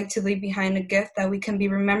class would like to leave behind a gift that we can be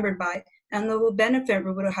remembered by and that will benefit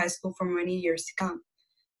Rubidoux High School for many years to come.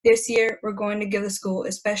 This year, we're going to give the school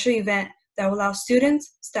a special event that will allow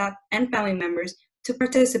students, staff, and family members to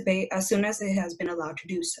participate as soon as it has been allowed to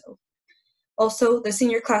do so. Also, the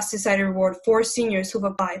senior class decided to reward 4 seniors who've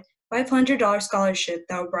applied $500 scholarship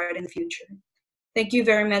that will brighten the future. Thank you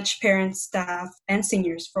very much, parents, staff, and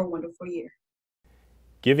seniors for a wonderful year.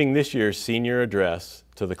 Giving this year's senior address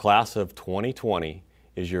to the class of 2020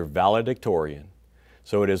 is your valedictorian.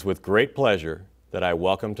 So it is with great pleasure that I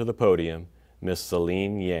welcome to the podium Ms.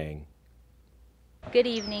 Celine Yang. Good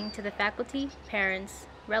evening to the faculty, parents,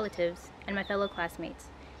 relatives, and my fellow classmates.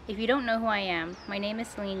 If you don't know who I am, my name is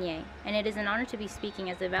Celine Yang, and it is an honor to be speaking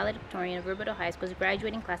as the valedictorian of Rubidoux High School's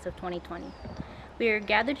graduating class of 2020. We are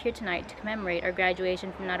gathered here tonight to commemorate our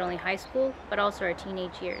graduation from not only high school, but also our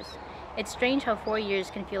teenage years. It's strange how 4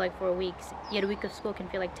 years can feel like 4 weeks, yet a week of school can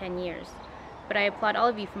feel like 10 years. But I applaud all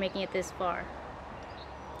of you for making it this far.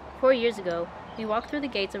 4 years ago, we walked through the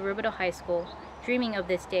gates of Rubidoux High School, dreaming of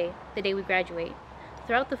this day, the day we graduate.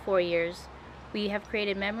 Throughout the 4 years, we have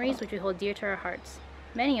created memories which we hold dear to our hearts.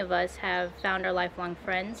 Many of us have found our lifelong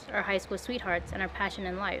friends, our high school sweethearts, and our passion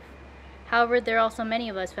in life. However, there are also many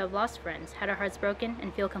of us who have lost friends, had our hearts broken,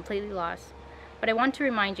 and feel completely lost. But I want to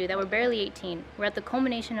remind you that we're barely 18, we're at the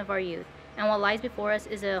culmination of our youth, and what lies before us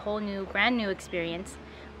is a whole new, brand new experience,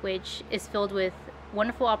 which is filled with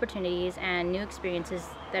wonderful opportunities and new experiences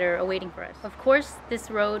that are awaiting for us. Of course,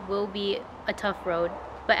 this road will be a tough road,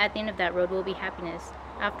 but at the end of that road will be happiness.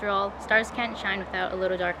 After all, stars can't shine without a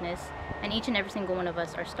little darkness, and each and every single one of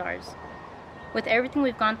us are stars. With everything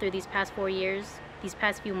we've gone through these past 4 years, these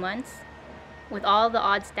past few months, with all the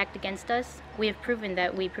odds stacked against us, we have proven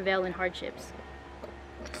that we prevail in hardships.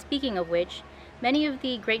 Speaking of which, many of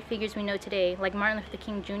the great figures we know today, like Martin Luther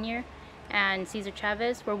King Jr. and Cesar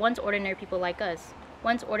Chavez, were once ordinary people like us,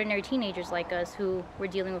 once ordinary teenagers like us who were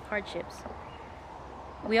dealing with hardships.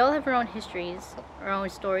 We all have our own histories, our own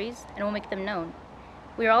stories, and we'll make them known.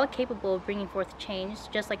 We are all capable of bringing forth change,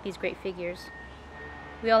 just like these great figures.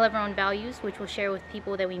 We all have our own values, which we'll share with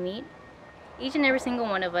people that we meet. Each and every single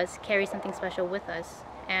one of us carries something special with us,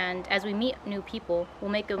 and as we meet new people,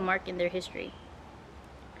 we'll make a mark in their history.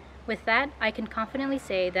 With that, I can confidently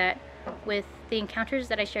say that with the encounters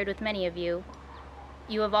that I shared with many of you,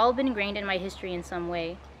 you have all been ingrained in my history in some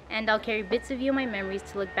way, and I'll carry bits of you in my memories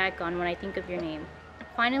to look back on when I think of your name.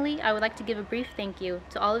 Finally, I would like to give a brief thank you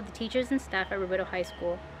to all of the teachers and staff at Rubidoux High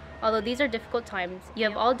School. Although these are difficult times, you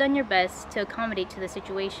have all done your best to accommodate to the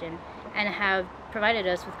situation and have provided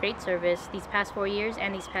us with great service these past 4 years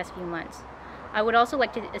and these past few months. I would also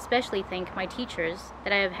like to especially thank my teachers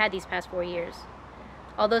that I have had these past 4 years.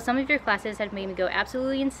 Although some of your classes have made me go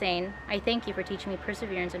absolutely insane, I thank you for teaching me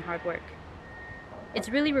perseverance and hard work. It's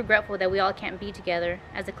really regretful that we all can't be together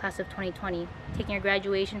as the class of 2020, taking our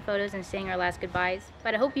graduation photos and saying our last goodbyes,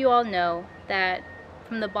 but I hope you all know that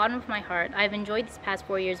from the bottom of my heart, I've enjoyed these past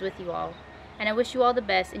 4 years with you all, and I wish you all the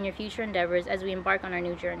best in your future endeavors as we embark on our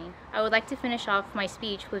new journey. I would like to finish off my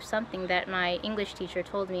speech with something that my English teacher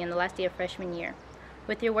told me on the last day of freshman year.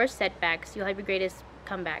 With your worst setbacks, you'll have your greatest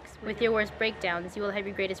comebacks. With your worst breakdowns, you will have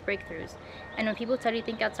your greatest breakthroughs. And when people tell you to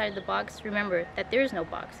think outside the box, remember that there is no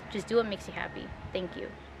box. Just do what makes you happy. Thank you.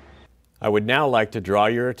 I would now like to draw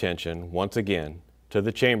your attention once again to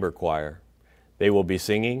the chamber choir. They will be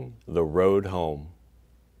singing The Road Home.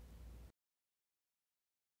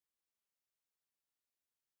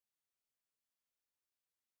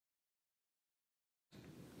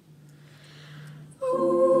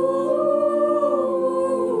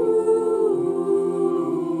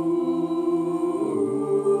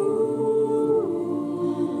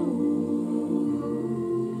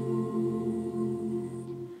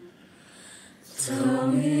 Tell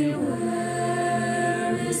me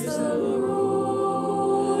where is the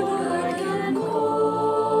road I can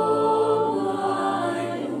call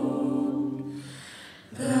my own,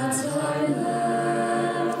 that I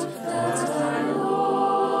left, that I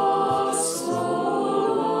lost so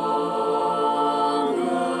long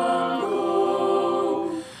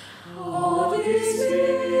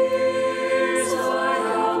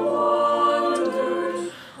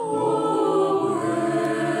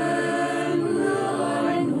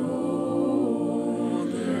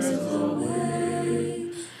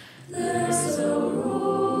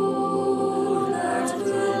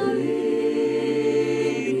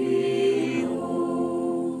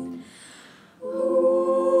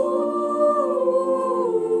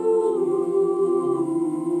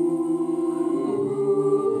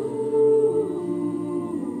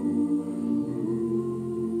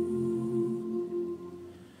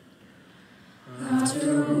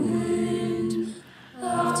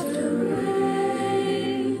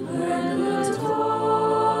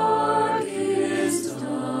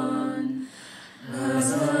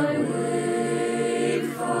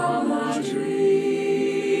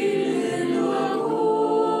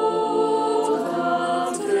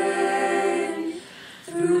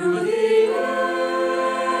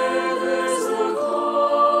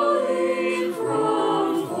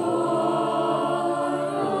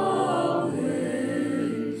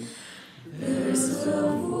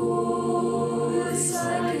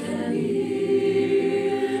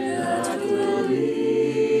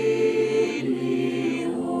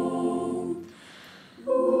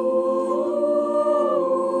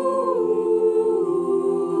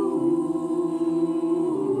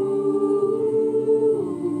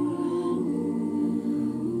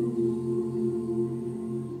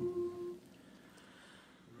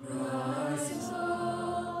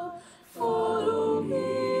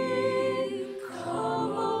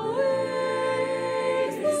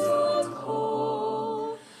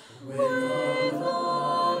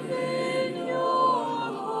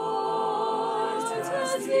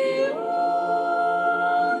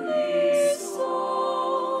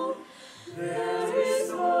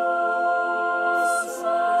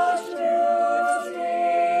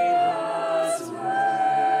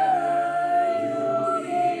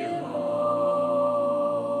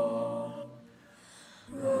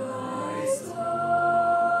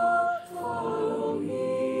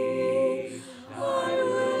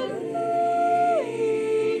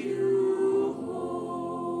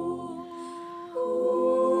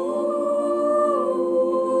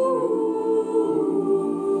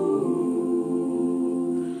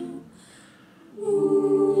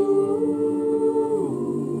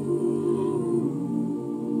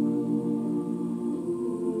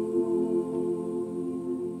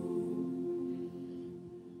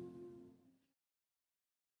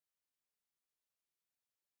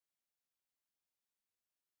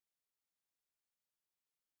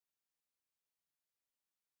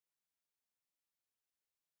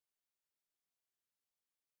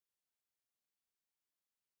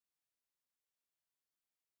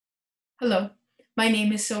Hello, my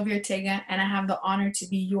name is Sylvia Ortega, and I have the honor to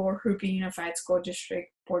be your Jurupa Unified School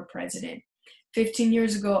District Board President. 15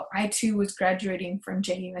 years ago, I too was graduating from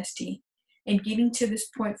JUST, and getting to this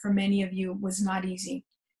point for many of you was not easy.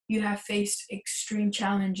 You have faced extreme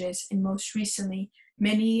challenges, and most recently,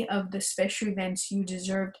 many of the special events you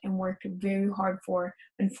deserved and worked very hard for,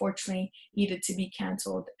 unfortunately, needed to be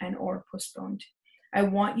canceled and or postponed. I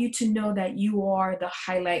want you to know that you are the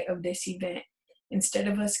highlight of this event. Instead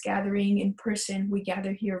of us gathering in person, we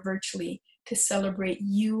gather here virtually to celebrate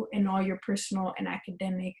you and all your personal and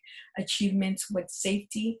academic achievements with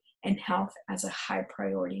safety and health as a high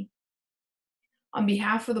priority. On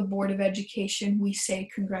behalf of the Board of Education, we say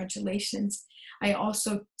congratulations. I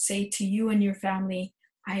also say to you and your family,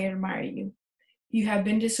 I admire you. You have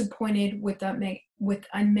been disappointed with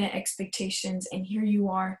unmet expectations, and here you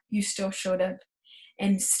are, you still showed up,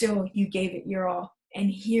 and still you gave it your all. And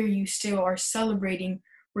here you still are celebrating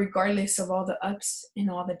regardless of all the ups and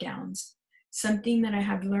all the downs. Something that I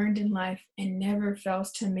have learned in life and never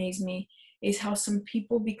fails to amaze me is how some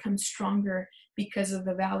people become stronger because of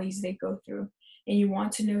the valleys they go through. And you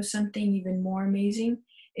want to know something even more amazing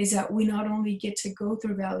is that we not only get to go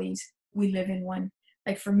through valleys, we live in one.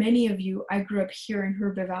 Like for many of you, I grew up here in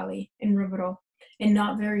Jurupa Valley, in Rubidoux, and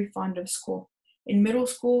not very fond of school. In middle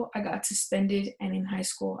school, I got suspended, and in high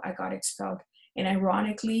school, I got expelled. And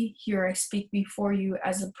ironically, here I speak before you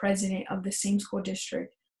as the president of the same school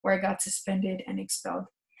district where I got suspended and expelled.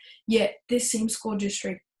 Yet this same school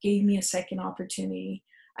district gave me a second opportunity.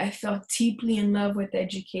 I fell deeply in love with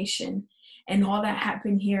education, and all that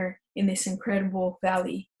happened here in this incredible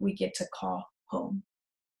valley we get to call home.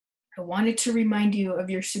 I wanted to remind you of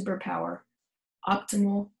your superpower,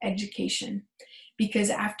 optimal education, because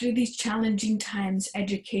after these challenging times,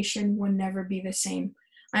 education will never be the same.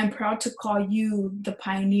 I'm proud to call you the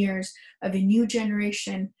pioneers of a new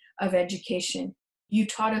generation of education. You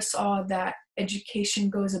taught us all that education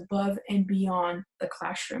goes above and beyond the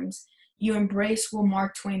classrooms. You embrace what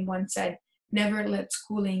Mark Twain once said, never let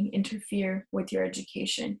schooling interfere with your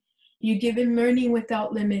education. You've given learning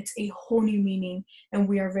without limits a whole new meaning, and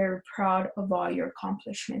we are very proud of all your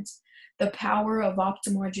accomplishments. The power of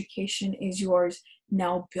optimal education is yours.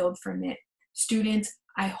 Now build from it. Students,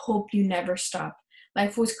 I hope you never stop.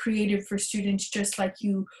 Life was created for students just like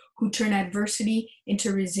you who turn adversity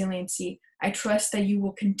into resiliency. I trust that you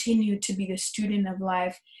will continue to be the student of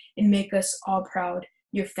life and make us all proud.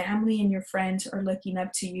 Your family and your friends are looking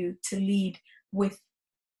up to you to lead with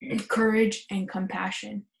courage and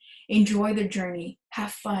compassion. Enjoy the journey,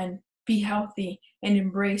 have fun, be healthy, and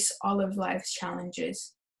embrace all of life's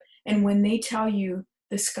challenges. And when they tell you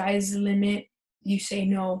the sky is the limit, you say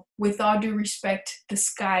no. With all due respect, the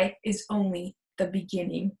sky is only the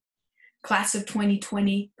beginning. Class of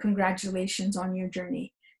 2020, congratulations on your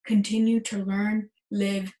journey. Continue to learn,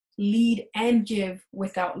 live, lead, and give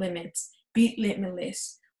without limits. Beat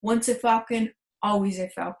limitless. Once a falcon, always a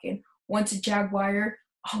falcon. Once a jaguar,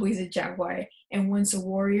 always a jaguar. And once a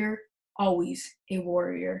warrior, always a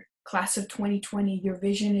warrior. Class of 2020, your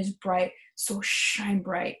vision is bright, so shine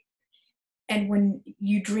bright. And when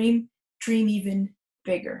you dream, dream even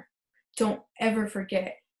bigger. Don't ever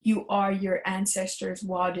forget, you are your ancestors'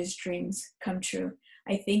 wildest dreams come true.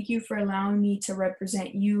 I thank you for allowing me to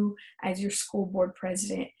represent you as your school board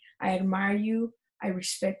president. I admire you, I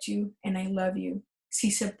respect you, and I love you. Si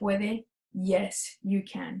se puede, yes, you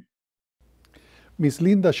can. Ms.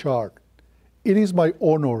 Linda Shark, it is my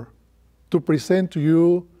honor to present to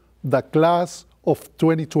you the class of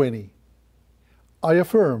 2020. I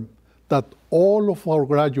affirm that all of our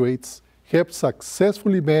graduates have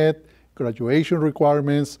successfully met graduation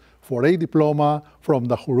requirements for a diploma from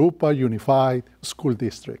the Jurupa Unified School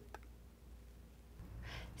District.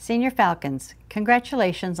 Senior Falcons,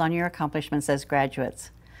 congratulations on your accomplishments as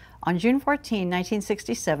graduates. On June 14,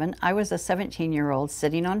 1967, I was a 17-year-old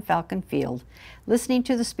sitting on Falcon Field, listening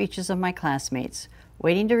to the speeches of my classmates,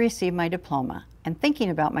 waiting to receive my diploma, and thinking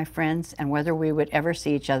about my friends and whether we would ever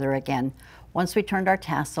see each other again once we turned our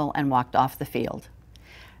tassel and walked off the field.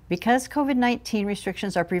 Because COVID-19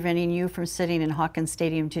 restrictions are preventing you from sitting in Hawkins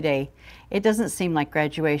Stadium today, it doesn't seem like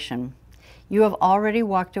graduation. You have already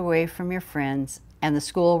walked away from your friends and the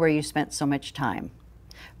school where you spent so much time.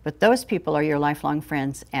 But those people are your lifelong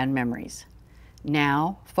friends and memories.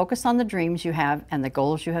 Now, focus on the dreams you have and the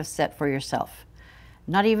goals you have set for yourself.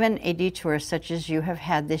 Not even a detour such as you have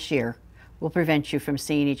had this year will prevent you from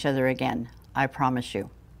seeing each other again, I promise you.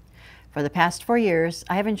 For the past 4 years,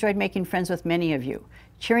 I have enjoyed making friends with many of you,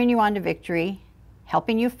 cheering you on to victory,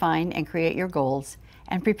 helping you find and create your goals,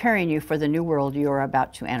 and preparing you for the new world you are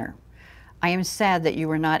about to enter. I am sad that you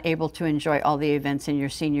were not able to enjoy all the events in your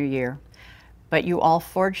senior year, But you all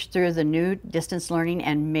forged through the new distance learning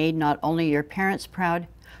and made not only your parents proud,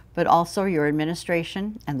 but also your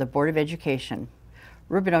administration and the Board of Education.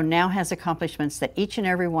 Rubidoux now has accomplishments that each and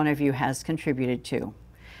every one of you has contributed to.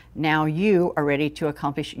 Now you are ready to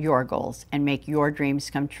accomplish your goals and make your dreams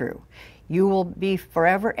come true. You will be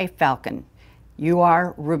forever a Falcon. You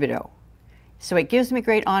are Rubidoux. So it gives me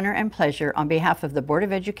great honor and pleasure on behalf of the Board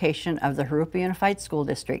of Education of the Jurupa Unified School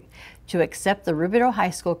District to accept the Rubidoux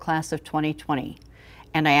High School class of 2020.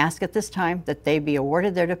 And I ask at this time that they be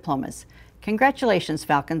awarded their diplomas. Congratulations,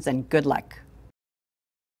 Falcons, and good luck.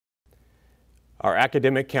 Our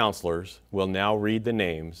academic counselors will now read the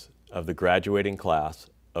names of the graduating class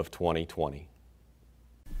of 2020.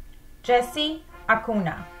 Jesse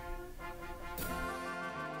Acuna.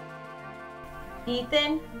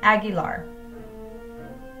 Ethan Aguilar.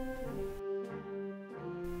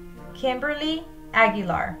 Kimberly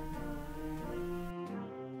Aguilar.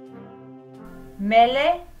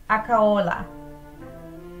 Mele Acaola.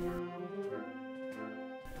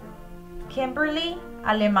 Kimberly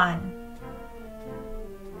Aleman.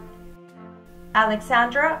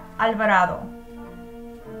 Alexandra Alvarado.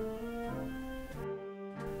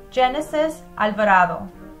 Genesis Alvarado.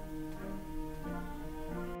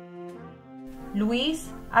 Luis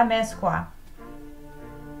Amezcua.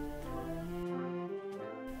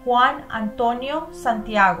 Juan Antonio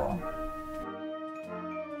Santiago.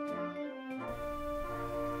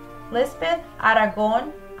 Lisbeth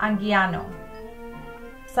Aragon Anguiano.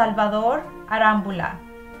 Salvador Arambula.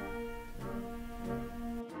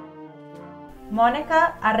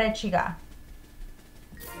 Mónica Arrechiga.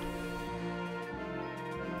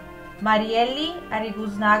 Marieli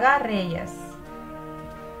Ariguznaga Reyes.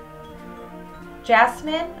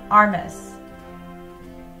 Jasmine Armas.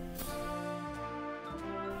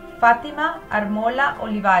 Fátima Armola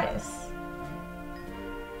Olivares.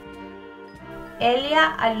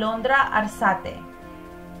 Elia Alondra Arzate.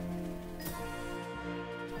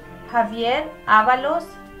 Javier Ábalos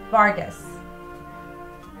Vargas.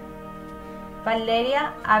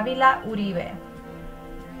 Valeria Ávila Uribe.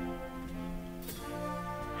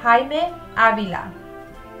 Jaime Ávila.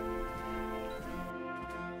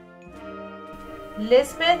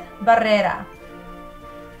 Lisbeth Barrera.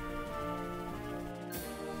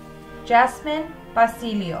 Jasmine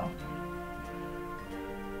Basilio.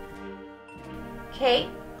 Kate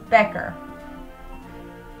Becker.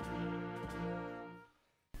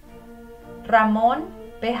 Ramón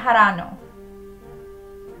Bejarano.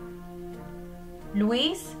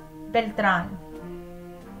 Luis Beltrán.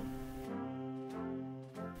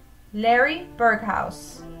 Larry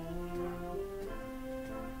Berghaus.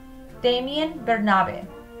 Damien Bernabe.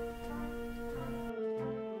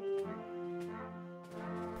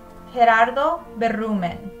 Gerardo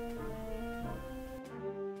Berrumen.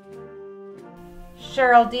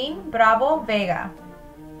 Geraldine Bravo Vega.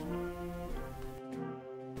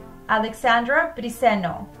 Alexandra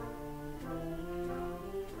Briceno.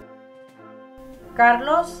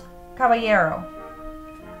 Carlos Caballero.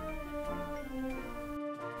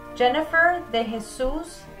 Jennifer de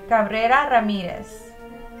Jesus Cabrera Ramírez.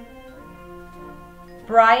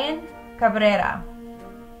 Brian Cabrera.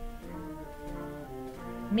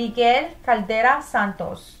 Miguel Caldera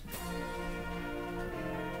Santos.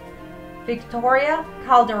 Victoria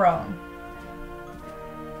Calderon.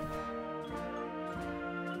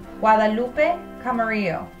 Guadalupe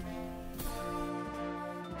Camarillo.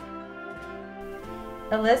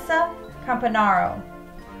 Elisa Campanaro.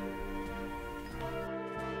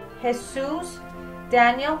 Jesus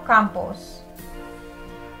Daniel Campos.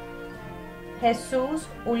 Jesus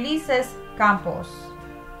Ulises Campos.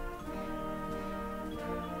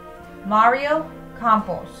 Mario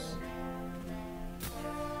Campos.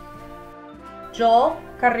 Joel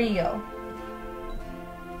Carrillo.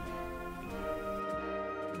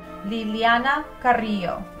 Liliana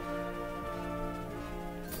Carrillo.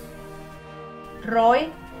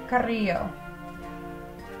 Roy Carrillo.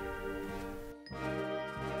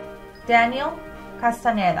 Daniel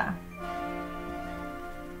Castaneda.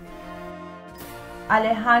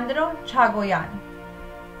 Alejandro Chagoyan.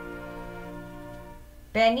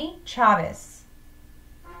 Benny Chavez.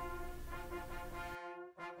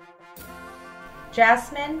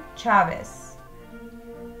 Jasmine Chavez.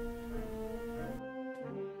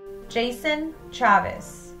 Jason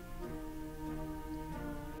Chavez.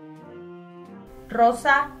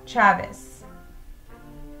 Rosa Chavez.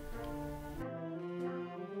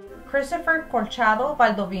 Christopher Colchado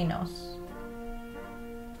Valdovinos.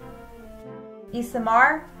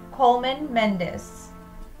 Isamar Coleman Mendez.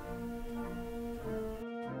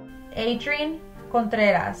 Adrian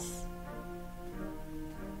Contreras.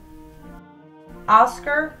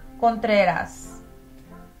 Oscar Contreras,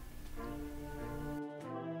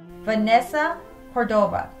 Vanessa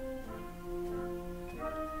Cordova,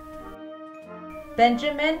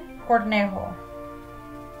 Benjamin Cornejo,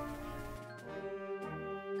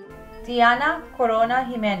 Diana Corona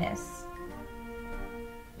Jimenez,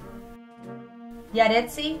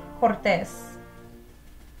 Yaretsi Cortez,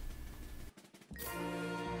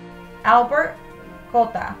 Albert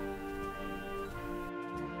Cota,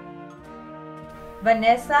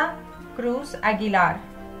 Vanessa Cruz Aguilar,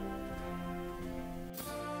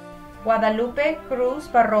 Guadalupe Cruz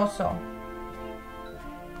Barroso,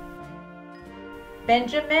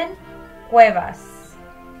 Benjamin Cuevas,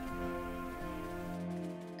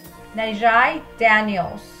 Najai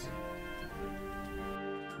Daniels,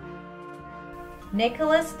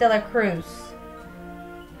 Nicholas de la Cruz,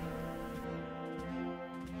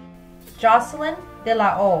 Jocelyn de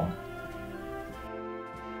la O,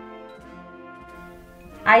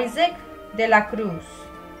 Isaac de la Cruz,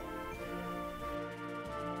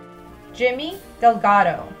 Jimmy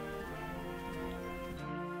Delgado,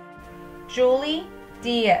 Julie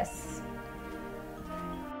Diaz,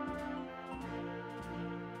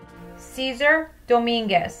 Cesar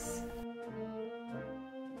Dominguez,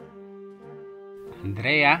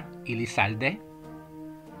 Andrea Elizalde,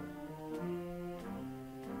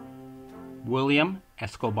 William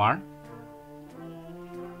Escobar,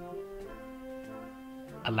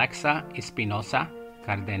 Alexa Espinosa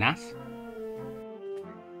Cardenas,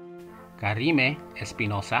 Karime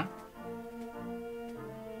Espinosa,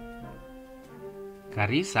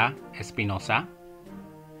 Carissa Espinosa,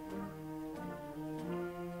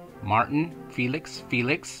 Martin Felix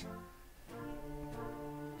Felix,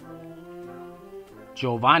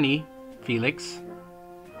 Giovanni Felix,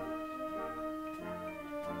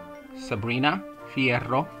 Sabrina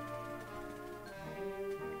Fierro,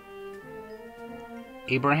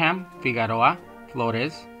 Abraham Figueroa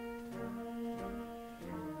Flores,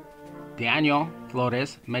 Daniel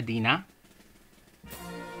Flores Medina,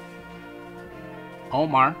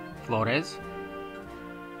 Omar Flores,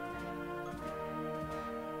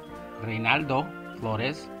 Reinaldo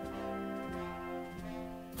Flores,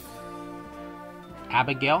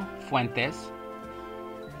 Abigail Fuentes,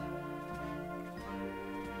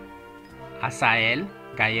 Asael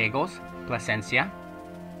Gallegos Plasencia,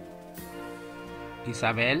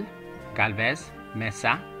 Isabel Galvez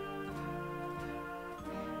Mesa,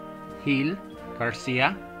 Gil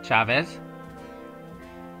Garcia Chavez,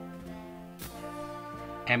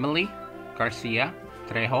 Emily Garcia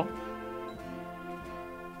Trejo,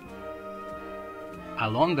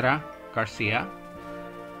 Alondra Garcia,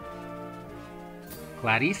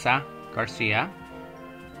 Clarissa Garcia,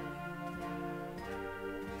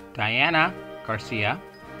 Diana Garcia,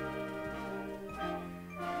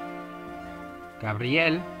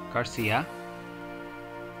 Gabriel Garcia,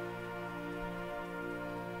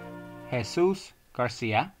 Jesus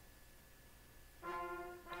Garcia,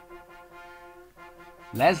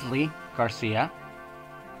 Leslie Garcia,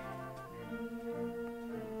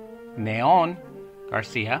 Neon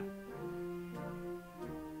Garcia,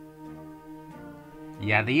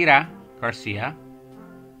 Yadira Garcia,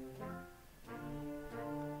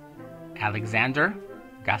 Alexander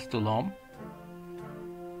Gastulom,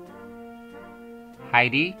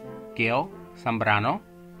 Heidi Gil Zambrano,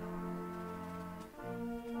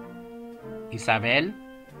 Isabel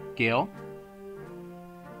Gil,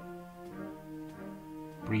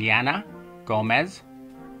 Brianna Gomez,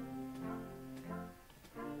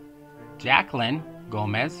 Jacqueline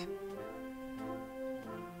Gomez,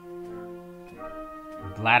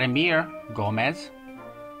 Vladimir Gomez,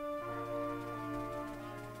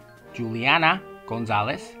 Juliana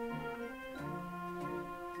Gonzalez,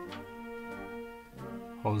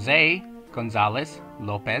 Jose Gonzalez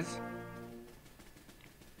Lopez,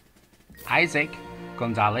 Isaac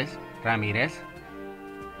Gonzalez Ramirez,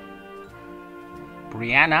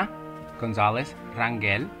 Brianna Gonzalez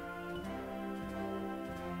Rangel,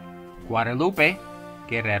 Guadalupe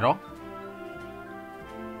Guerrero,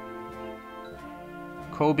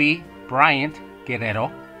 Kobe Bryant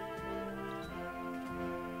Guerrero,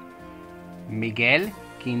 Miguel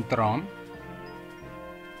Quintron,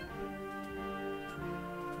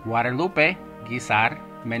 Guadalupe Guizar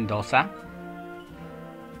Mendoza,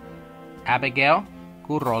 Abigail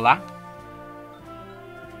Currola,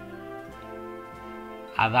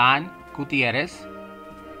 Adán Gutierrez,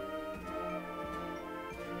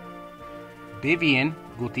 Vivian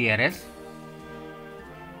Gutierrez,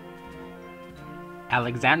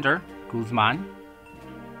 Alexander Guzman,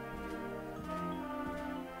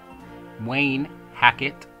 Wayne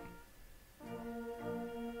Hackett,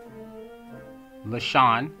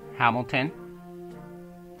 LaShawn Hamilton,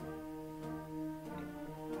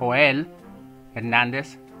 Joel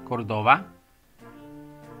Hernandez Cordova,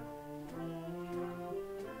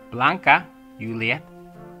 Blanca Juliet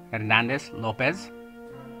Hernandez Lopez,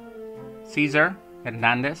 Cesar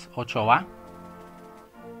Hernandez Ochoa,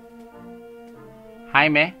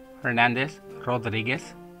 Jaime Hernandez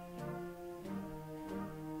Rodriguez,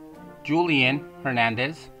 Julian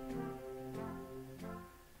Hernandez,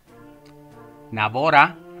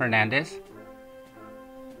 Navora Hernandez,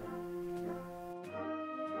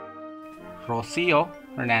 Rocio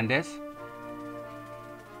Hernandez,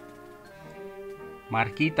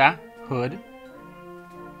 Marquita Hood,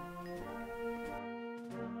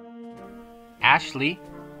 Ashley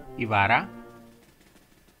Ibarra,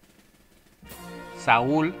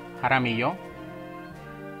 Saúl Jaramillo,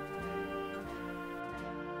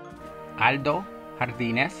 Aldo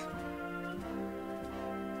Jardines,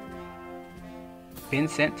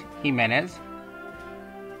 Vincent Jimenez,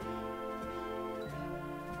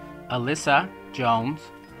 Alyssa Jones,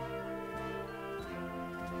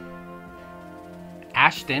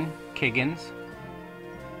 Ashton Kiggins,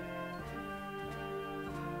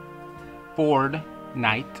 Ford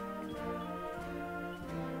Knight,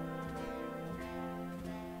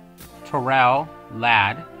 Terrell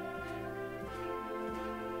Ladd,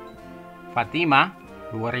 Fatima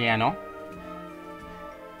Luariano,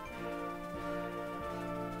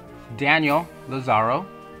 Daniel Lazaro,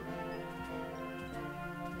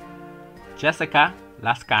 Jessica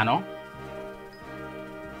Lascano,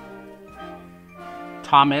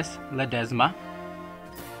 Thomas Ledesma,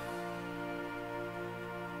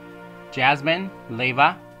 Jasmine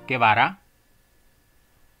Leyva Guevara,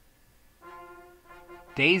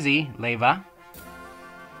 Daisy Leyva,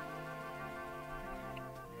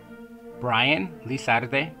 Brian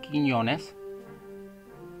Lizarde Quiñones,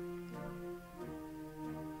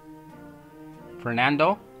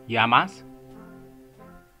 Fernando Llamas,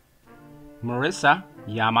 Marissa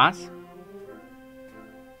Llamas,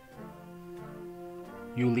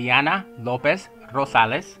 Juliana Lopez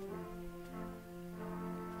Rosales,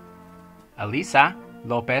 Elisa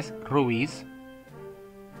Lopez Ruiz,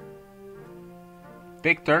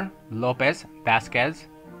 Victor Lopez Vasquez,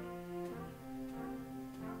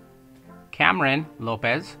 Cameron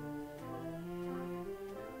Lopez,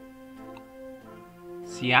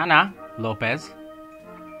 Siana Lopez,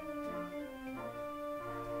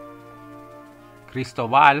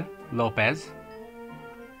 Cristobal Lopez,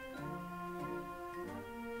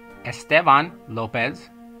 Esteban Lopez,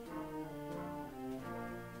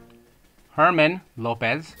 Herman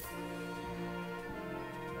Lopez,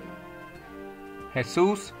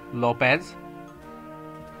 Jesus Lopez,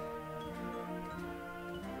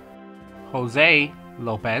 Jose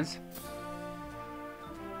Lopez,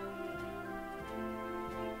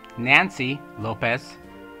 Nancy Lopez,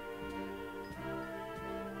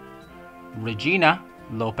 Regina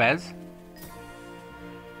Lopez,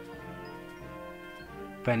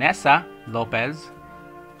 Vanessa Lopez,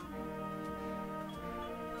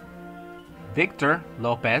 Victor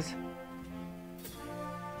Lopez,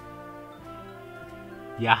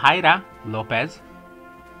 Yahaira Lopez,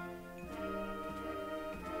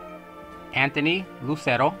 Anthony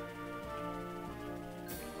Lucero,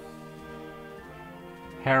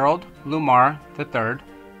 Harold Lumar III,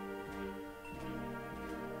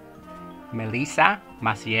 Melissa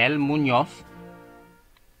Maciel Muñoz,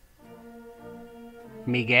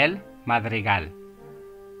 Miguel Madrigal.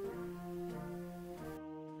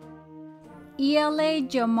 ELA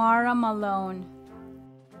Jamara Malone,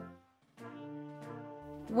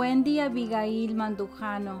 Wendy Abigail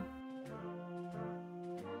Mandujano,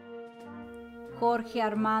 Jorge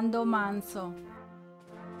Armando Manso,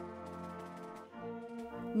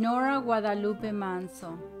 Nora Guadalupe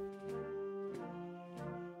Manso,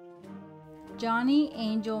 Johnny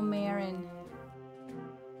Angel Marin,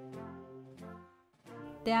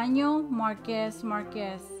 Daniel Marquez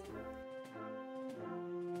Marquez,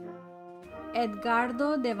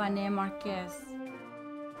 Edgardo Devané Marquez,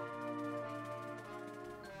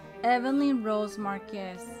 Evelyn Rose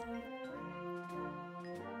Marquez,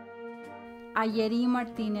 Ayeri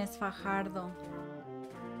Martínez Fajardo,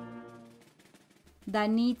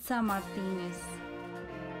 Danitza Martínez,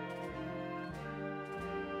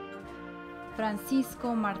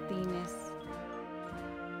 Francisco Martínez,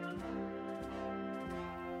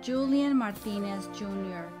 Julian Martínez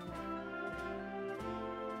Jr.,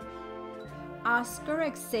 Oscar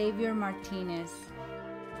Xavier Martínez,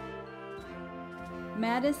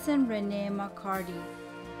 Madison Renee McCarty,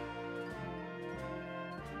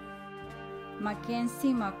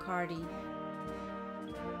 Mackenzie McCarty,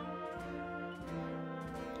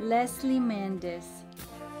 Leslie Mendez,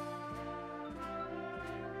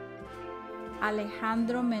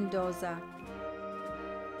 Alejandro Mendoza,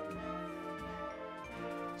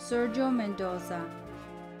 Sergio Mendoza,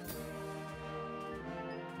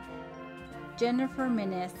 Jennifer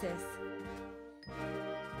Meneses,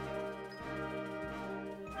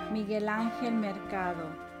 Miguel Ángel Mercado,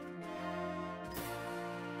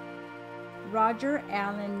 Roger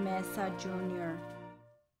Allen Mesa Jr.,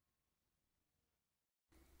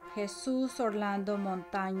 Jesús Orlando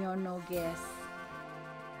Montaño Nogués,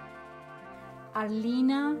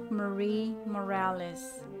 Arlina Marie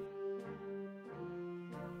Morales,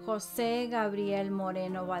 José Gabriel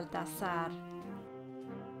Moreno Baltazar,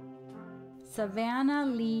 Savannah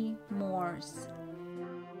Lee Morse,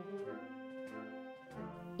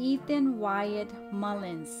 Ethan Wyatt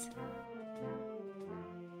Mullins,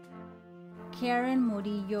 Karen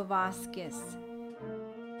Murillo Vázquez,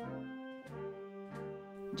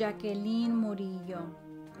 Jacqueline Murillo,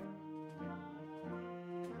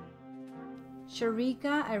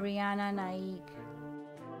 Sharika Ariana Naik,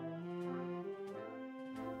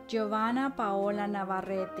 Giovanna Paola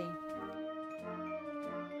Navarrete,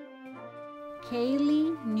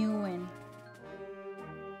 Kaylee Newen,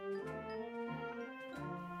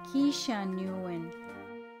 Keisha Newen,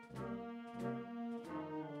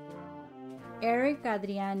 Eric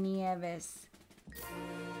Adrián Nieves,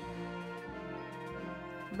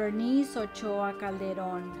 Bernice Ochoa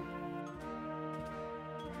Calderón,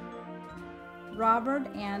 Robert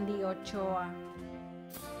Andy Ochoa,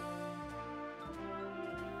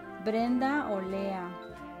 Brenda Olea,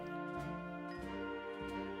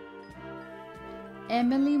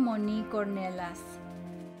 Emily Monique Ornelas,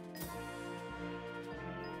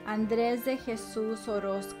 Andrés de Jesús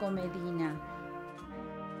Orozco Medina,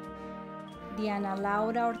 Diana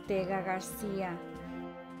Laura Ortega García,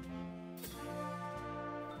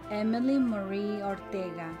 Emily Marie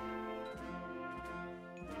Ortega,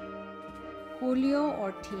 Julio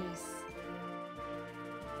Ortiz,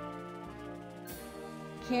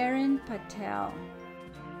 Karen Patel,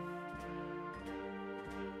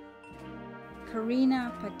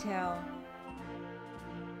 Karina Patel,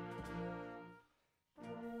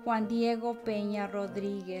 Juan Diego Peña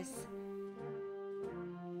Rodríguez,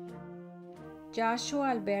 Joshua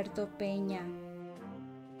Alberto Peña,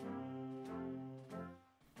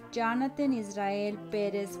 Jonathan Israel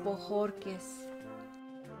Pérez Bojorquez,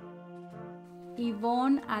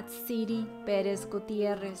 Yvonne Atsiri Pérez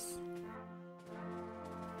Gutiérrez,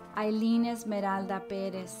 Aileen Esmeralda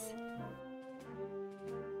Pérez,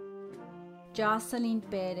 Jocelyn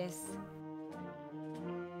Pérez,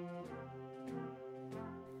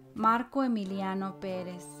 Marco Emiliano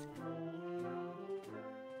Pérez,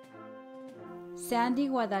 Sandy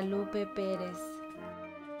Guadalupe Pérez,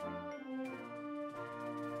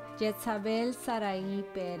 Yetzabel Saraí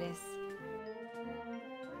Pérez,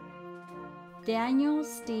 Daniel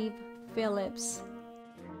Steve Phillips,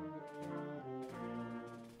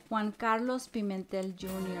 Juan Carlos Pimentel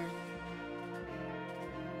Jr.,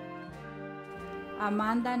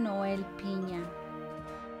 Amanda Noel Piña,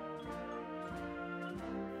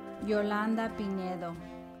 Yolanda Pinedo,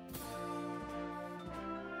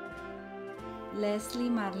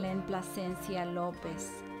 Leslie Marlene Plasencia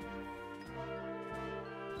López,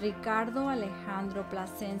 Ricardo Alejandro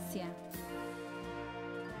Plasencia,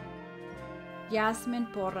 Yasmin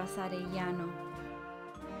Porras Arellano,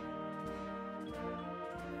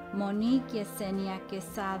 Monique Yesenia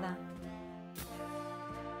Quesada,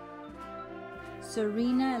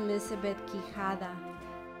 Serena Elizabeth Quijada,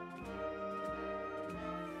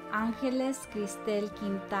 Ángeles Cristel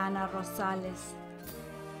Quintana Rosales,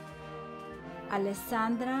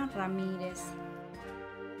 Alessandra Ramírez,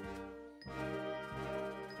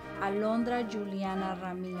 Alondra Juliana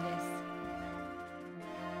Ramírez,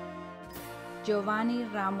 Giovanni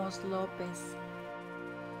Ramos López,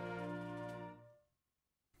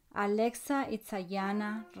 Alexa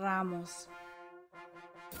Itzayana Ramos,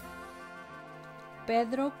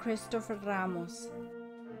 Pedro Christopher Ramos,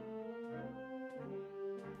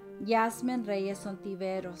 Yasmin Reyes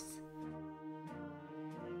Ontiveros,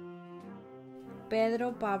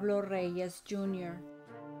 Pedro Pablo Reyes Jr.,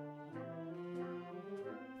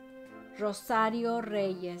 Rosario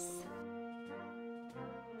Reyes,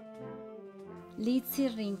 Litzy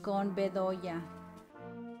Rincón Bedoya,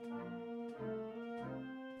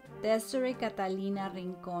 Desiree Catalina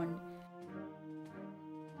Rincón,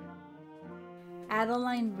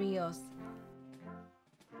 Adeline Rios,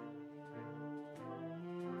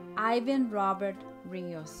 Ivan Robert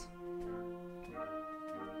Rios,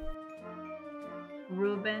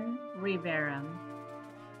 Ruben Rivera,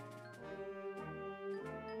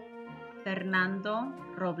 Fernando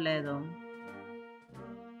Robledo,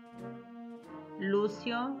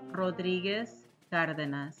 Lucio Rodríguez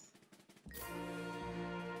Cárdenas,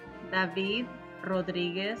 David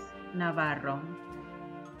Rodríguez Navarro,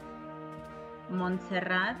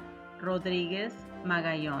 Montserrat Rodríguez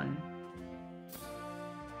Magallón,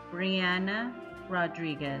 Brianna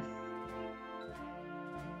Rodríguez,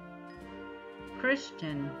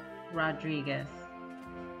 Christian Rodríguez,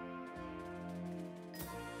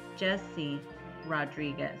 Jesse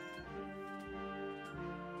Rodríguez,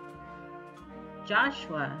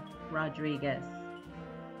 Joshua Rodríguez,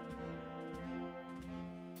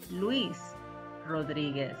 Luis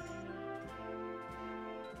Rodríguez,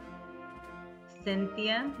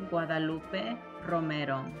 Cynthia Guadalupe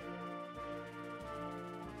Romero,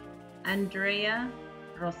 Andrea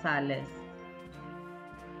Rosales,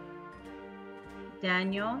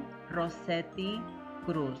 Daniel Rossetti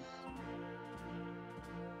Cruz,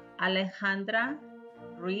 Alejandra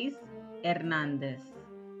Ruiz Hernández,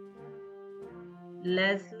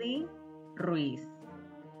 Leslie Ruiz,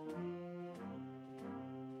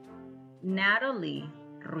 Natalie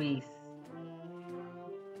Ruiz,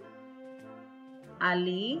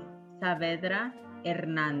 Ali Saavedra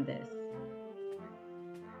Hernández,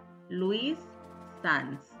 Luis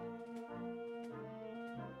Sanz,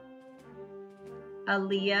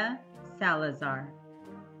 Aaliyah Salazar,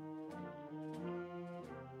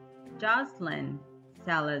 Jocelyn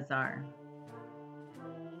Salazar,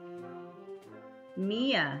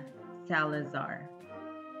 Mia Salazar,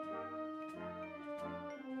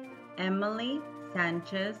 Emily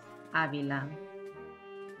Sanchez Avila,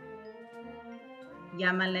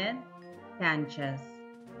 Yamalet Sanchez,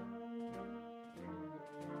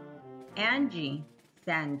 Angie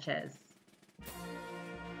Sanchez,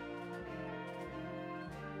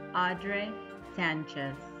 Audrey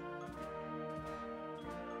Sanchez,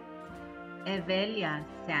 Evelia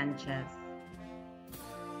Sanchez,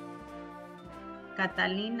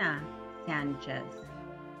 Catalina Sanchez,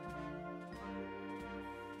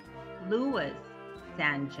 Luis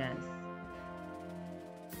Sanchez,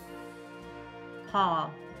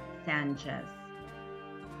 Paul Sanchez,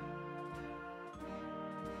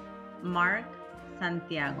 Mark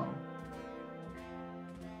Santiago,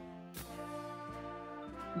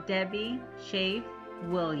 Debbie Shafe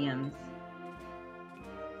Williams,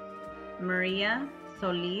 Maria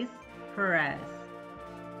Solis Perez,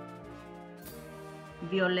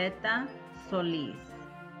 Violeta Solis,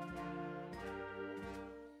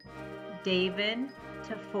 David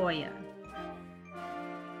Tafoya,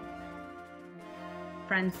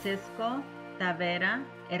 Francisco Tavera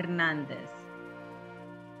Hernández,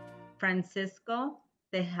 Francisco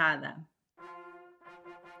Tejada,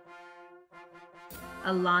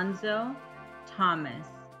 Alonzo Thomas,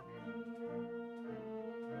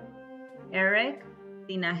 Eric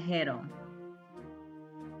Tinajero,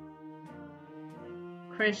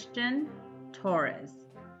 Christian Torres,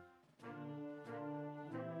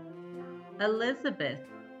 Elizabeth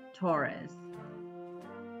Torres,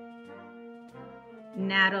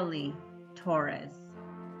 Natalie Torres,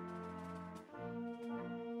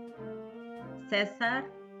 Cesar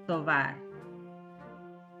Tovar,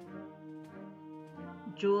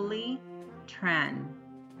 Julie Tran,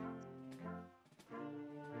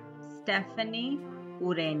 Stephanie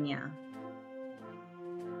Ureña,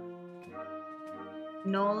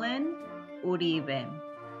 Nolan Uribe,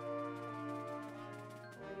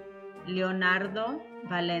 Leonardo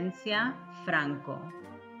Valencia Franco,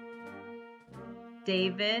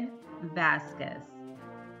 David Vasquez,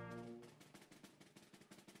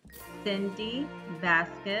 Cindy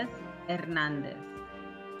Vasquez Hernandez,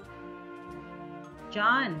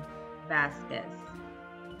 John Vasquez,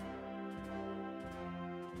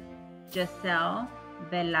 Giselle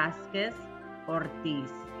Velázquez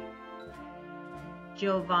Ortiz,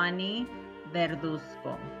 Giovanni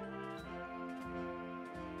Verduzco,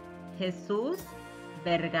 Jesús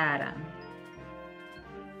Vergara,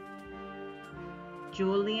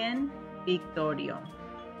 Julian Victorio,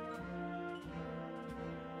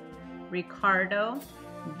 Ricardo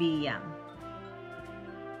Villa,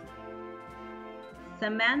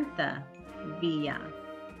 Samantha Villa,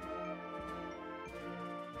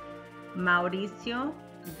 Mauricio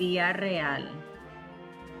Villarreal,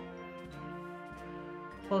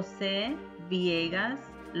 José Villegas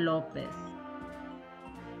López,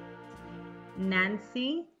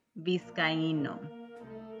 Nancy Vizcaíno,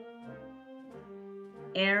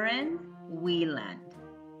 Aaron Wieland,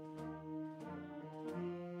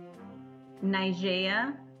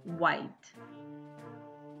 Nigea White,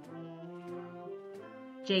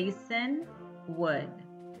 Jason Wood,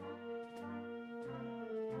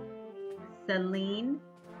 Celine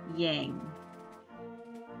Yang.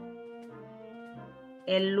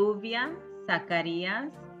 Eluvia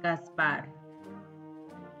Zacarías Gaspar.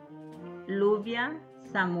 Luvia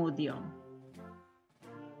Zamudio.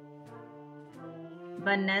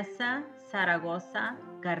 Vanessa Zaragoza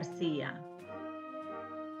Garcia.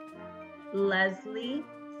 Leslie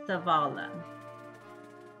Zavala.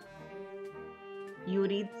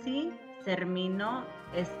 Yuritsi Sermino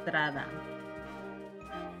Estrada.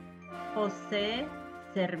 José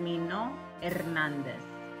Sermino Hernández.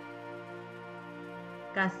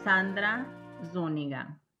 Cassandra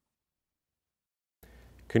Zúñiga.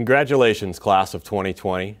 Congratulations, class of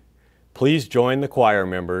 2020. Please join the choir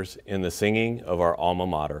members in the singing of our alma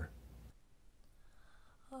mater.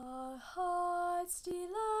 Our hearts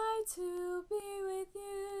delight to be with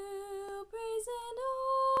you, praise and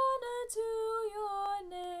honor to your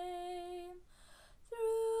name.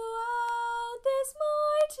 Throughout this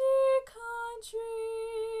mighty country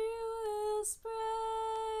will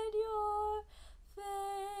spread your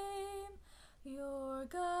fame. Your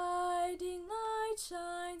guiding light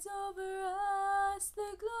shines over us,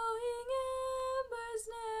 the glowing embers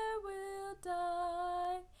ne'er will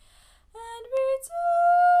die. And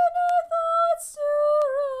return our thoughts to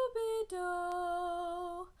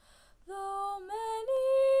Rubidoux, though many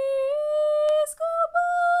years go by.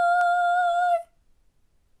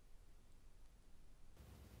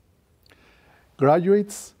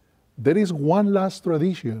 Graduates, there is one last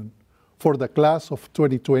tradition for the class of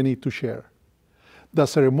 2020 to share. The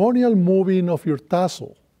ceremonial moving of your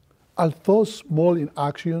tassel, although small in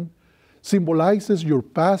action, symbolizes your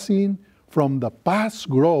passing from the past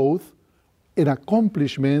growth and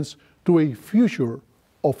accomplishments to a future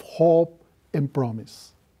of hope and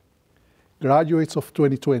promise. Graduates of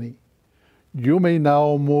 2020, you may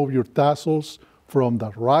now move your tassels from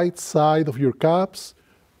the right side of your caps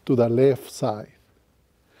to the left side.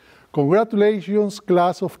 Congratulations,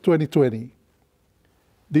 class of 2020.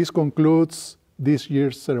 This concludes this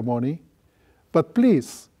year's ceremony, but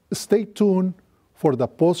please stay tuned for the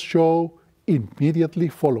post-show immediately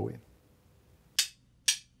following.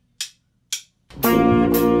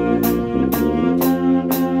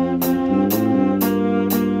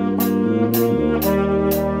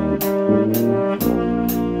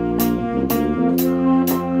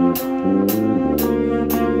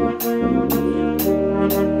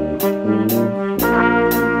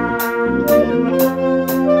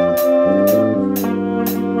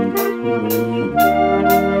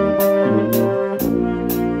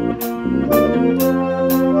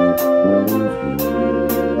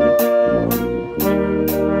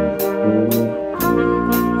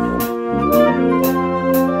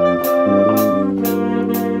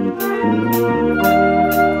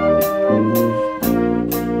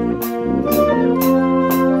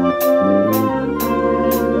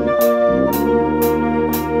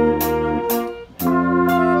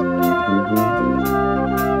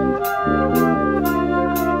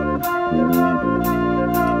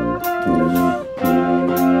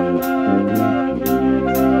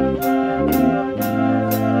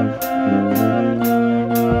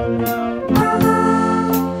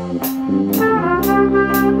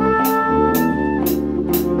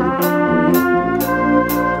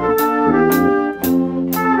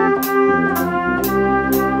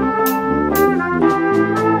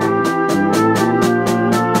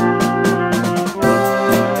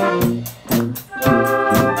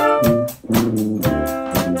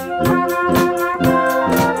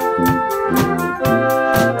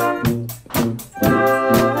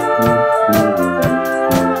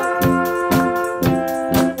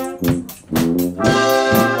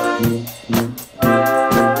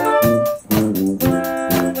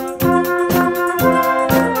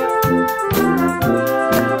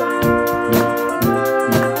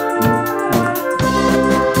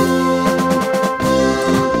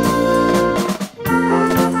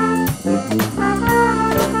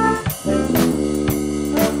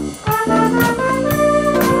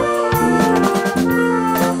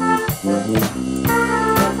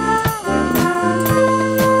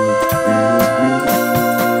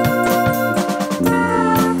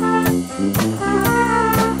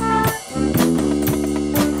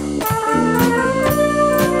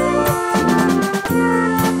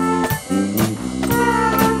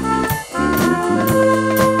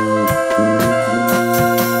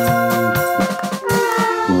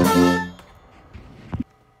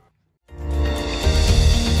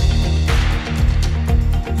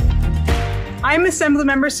 I'm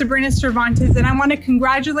Assemblymember Sabrina Cervantes, and I want to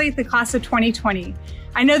congratulate the class of 2020.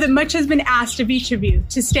 I know that much has been asked of each of you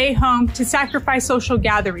to stay home, to sacrifice social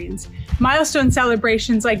gatherings, milestone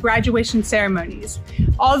celebrations like graduation ceremonies.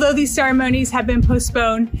 Although these ceremonies have been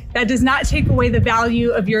postponed, that does not take away the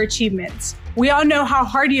value of your achievements. We all know how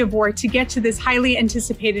hard you have worked to get to this highly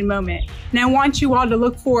anticipated moment, and I want you all to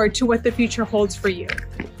look forward to what the future holds for you.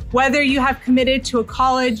 Whether you have committed to a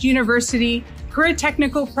college, university, career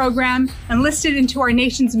technical program, enlisted into our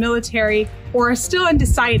nation's military, or are still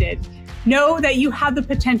undecided, know that you have the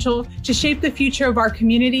potential to shape the future of our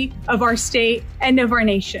community, of our state, and of our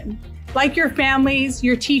nation. Like your families,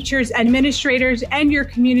 your teachers, administrators, and your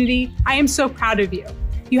community, I am so proud of you.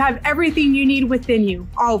 You have everything you need within you,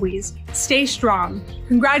 always. Stay strong.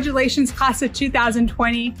 Congratulations, class of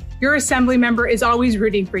 2020. Your assembly member is always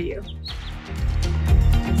rooting for you.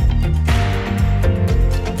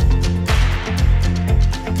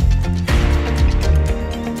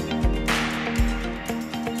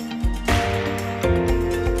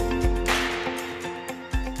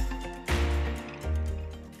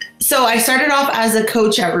 So I started off as a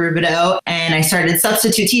coach at Rubidoux, and I started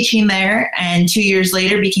substitute teaching there, and 2 years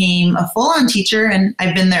later became a full-on teacher, and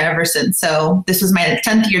I've been there ever since. So this was my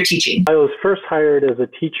 10th year teaching. I was first hired as a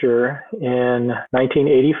teacher in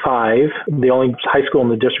 1985. The only high school in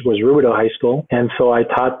the district was Rubidoux High School, and so I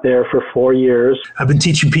taught there for 4 years. I've been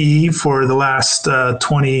teaching PE for the last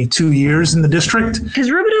 22 years in the district. Because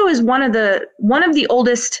Rubidoux is one of the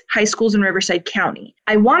oldest high schools in Riverside County.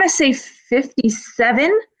 I want to say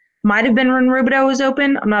 57. Might have been when Rubidoux was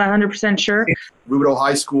open. I'm not 100% sure. Rubidoux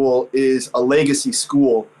High School is a legacy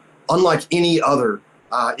school, unlike any other.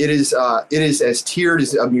 It is as tiered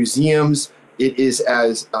as museums. It is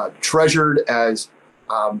as treasured as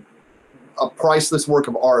a priceless work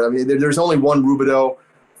of art. I mean, there's only one Rubidoux.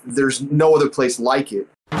 There's no other place like it.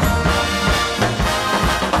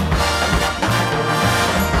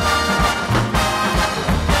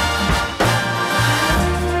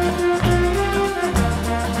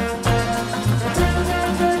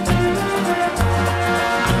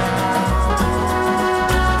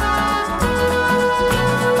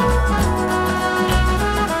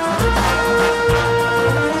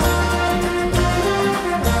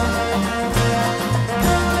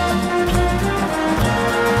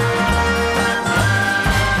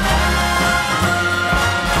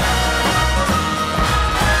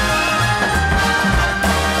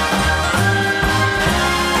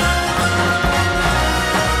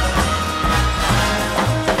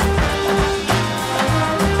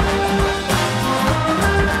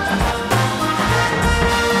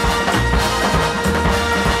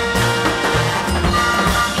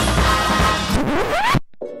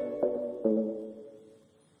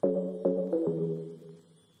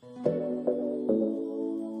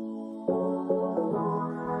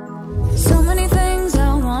 So many things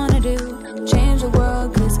I wanna do, change the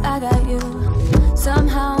world 'cause I got you.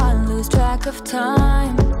 Somehow I lose track of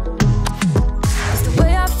time. It's the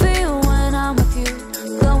way I feel when I'm with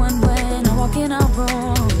you, glowing when I walk in our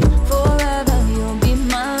room. Forever you'll be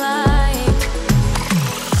my light.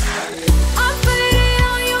 I'm fading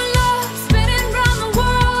on your love, spinning round the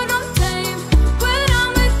world, I'm tame. When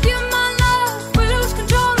I'm with you, my love, we lose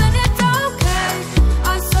control and it's okay.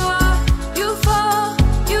 I saw you fall,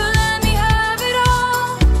 you let me have it all.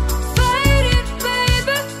 Faded,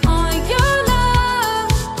 baby, on your love.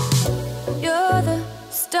 You're the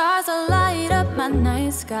stars that light up my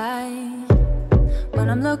night sky when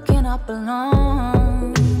I'm looking up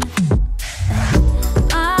alone.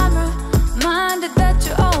 I'm reminded that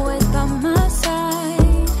you're always by my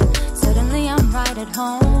side. Suddenly I'm right at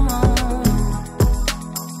home.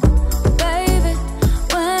 Baby,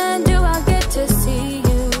 when do I get to see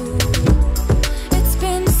you? It's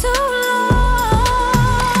been so long.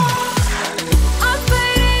 I'm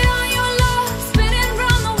fading on your love, spinning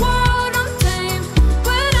round the world, I'm tame.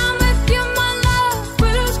 When I'm with you, my love, we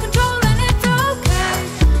lose control and it's okay.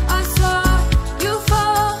 I saw you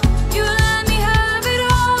fall, you let me have it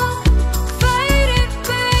all. Faded,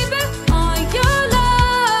 baby, on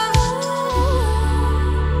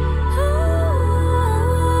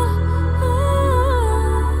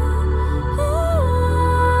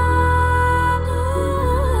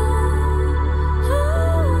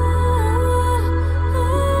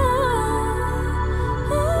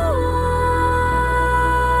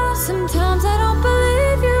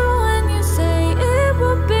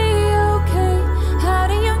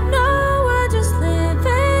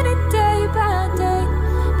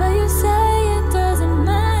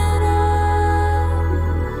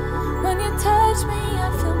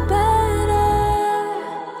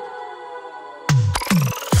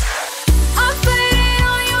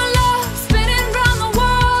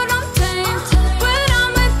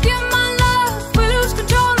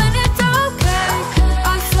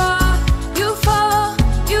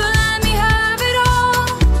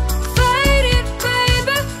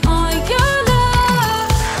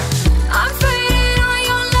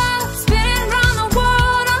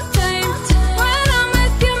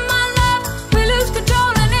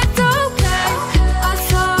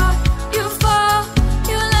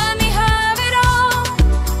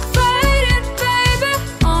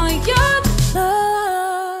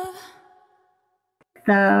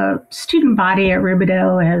The student body at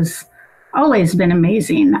Rubidoux has always been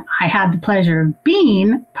amazing. I had the pleasure of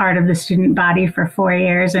being part of the student body for 4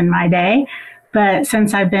 years in my day, but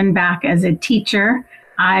since I've been back as a teacher,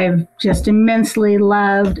 I've just immensely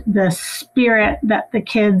loved the spirit that the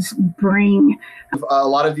kids bring. A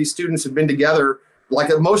lot of these students have been together, like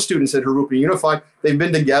most students at Jurupa Unified, they've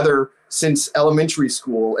been together since elementary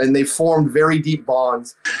school, and they've formed very deep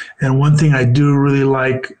bonds. And one thing I do really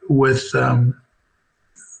like with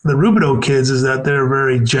the Rubidoux kids is that they're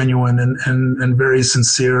very genuine and very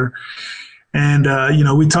sincere. And,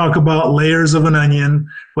 we talk about layers of an onion,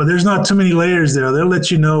 but there's not too many layers there. They'll let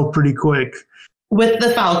you know pretty quick. With the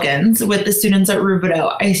Falcons, with the students at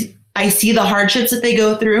Rubidoux, I see the hardships that they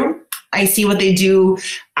go through. I see what they do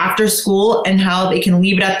after school and how they can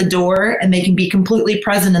leave it at the door and they can be completely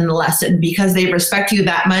present in the lesson because they respect you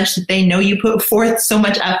that much, that they know you put forth so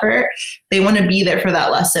much effort. They want to be there for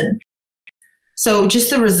that lesson. So just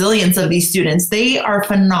the resilience of these students, they are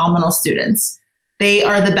phenomenal students. They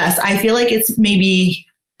are the best. I feel like it's maybe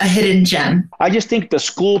a hidden gem. I just think the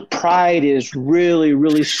school pride is really,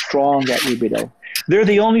 really strong at Rubidoux. They're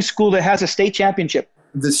the only school that has a state championship.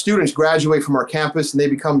 The students graduate from our campus and they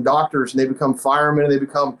become doctors and they become firemen and they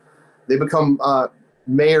become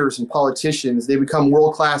mayors and politicians. They become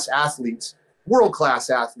world-class athletes.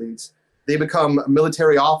 They become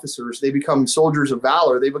military officers. They become soldiers of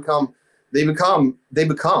valor. They become. It's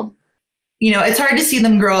hard to see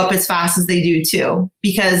them grow up as fast as they do too,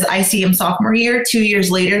 because I see them sophomore year, 2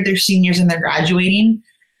 years later, they're seniors and they're graduating.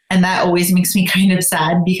 And that always makes me kind of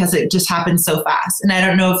sad because it just happens so fast. And I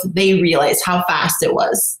don't know if they realize how fast it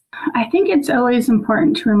was. I think it's always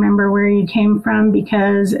important to remember where you came from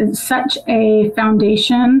because it's such a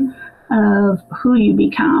foundation of who you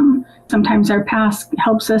become. Sometimes our past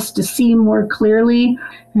helps us to see more clearly.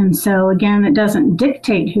 And so again, it doesn't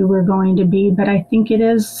dictate who we're going to be, but I think it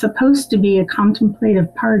is supposed to be a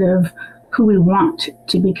contemplative part of who we want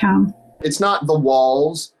to become. It's not the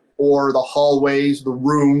walls or the hallways, the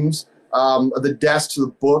rooms, the desks, the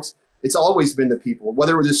books. It's always been the people,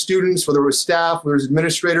 whether it was the students, whether it was staff, whether it was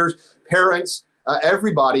administrators, parents,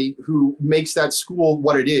 everybody who makes that school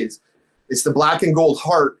what it is. It's the black and gold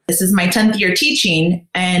heart. This is my 10th year teaching,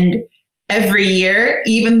 and every year,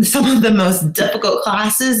 even some of the most difficult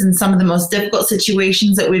classes and some of the most difficult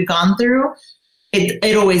situations that we've gone through,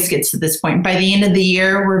 it always gets to this point. By the end of the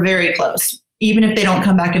year, we're very close. Even if they don't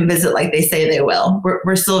come back and visit like they say they will,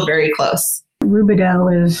 we're still very close.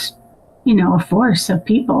 Rubidoux is, a force of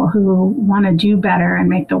people who want to do better and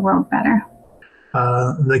make the world better.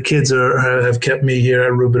 The kids have kept me here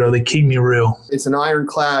at Rubidoux. They keep me real. It's an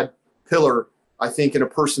ironclad pillar, I think, in a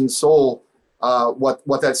person's soul,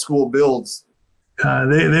 what that school builds.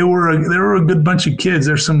 They were a good bunch of kids.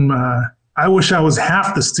 There's some, I wish I was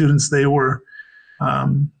half the students they were.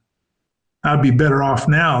 I'd be better off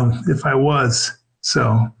now if I was.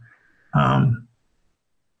 So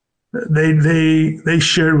they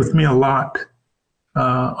shared with me a lot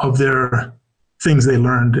of their things they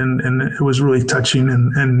learned, and it was really touching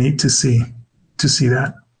and neat to see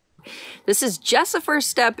that. This is just the first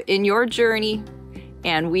step in your journey,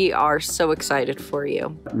 and we are so excited for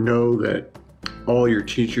you. Know that all your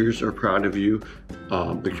teachers are proud of you,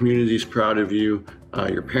 the community's proud of you,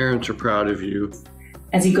 your parents are proud of you.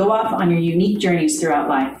 As you go off on your unique journeys throughout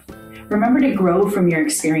life, remember to grow from your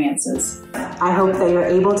experiences. I hope that you're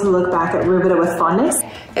able to look back at Rubidoux with fondness.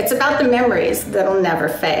 It's about the memories that'll never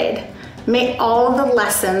fade. May all the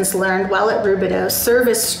lessons learned while at Rubidoux serve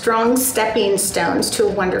as strong stepping stones to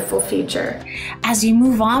a wonderful future. As you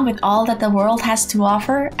move on with all that the world has to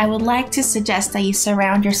offer, I would like to suggest that you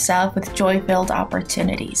surround yourself with joy-filled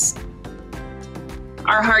opportunities.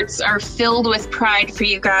 Our hearts are filled with pride for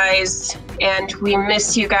you guys, and we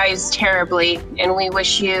miss you guys terribly, and we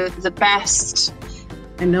wish you the best.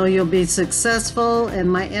 I know you'll be successful,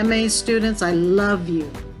 and my MA students, I love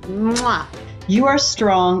you. Mwah! You are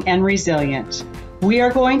strong and resilient. We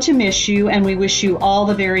are going to miss you, and we wish you all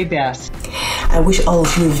the very best. I wish all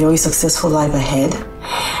of you a very successful life ahead,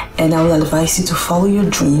 and I will advise you to follow your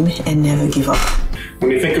dream and never give up.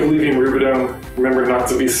 When you think of leaving Rubidoux, remember not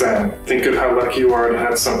to be sad. Think of how lucky you are to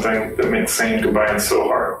have something that makes saying goodbye so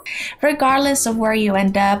hard. Regardless of where you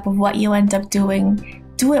end up, of what you end up doing,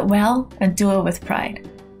 do it well and do it with pride.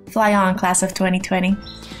 Fly on, class of 2020.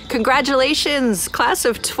 Congratulations, class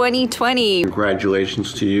of 2020.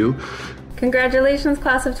 Congratulations to you. Congratulations,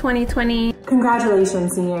 class of 2020.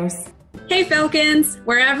 Congratulations, seniors. Hey, Falcons,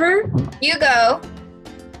 wherever you go,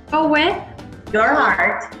 go with your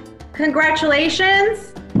heart.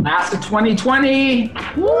 Congratulations, class of 2020.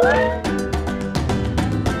 Woo!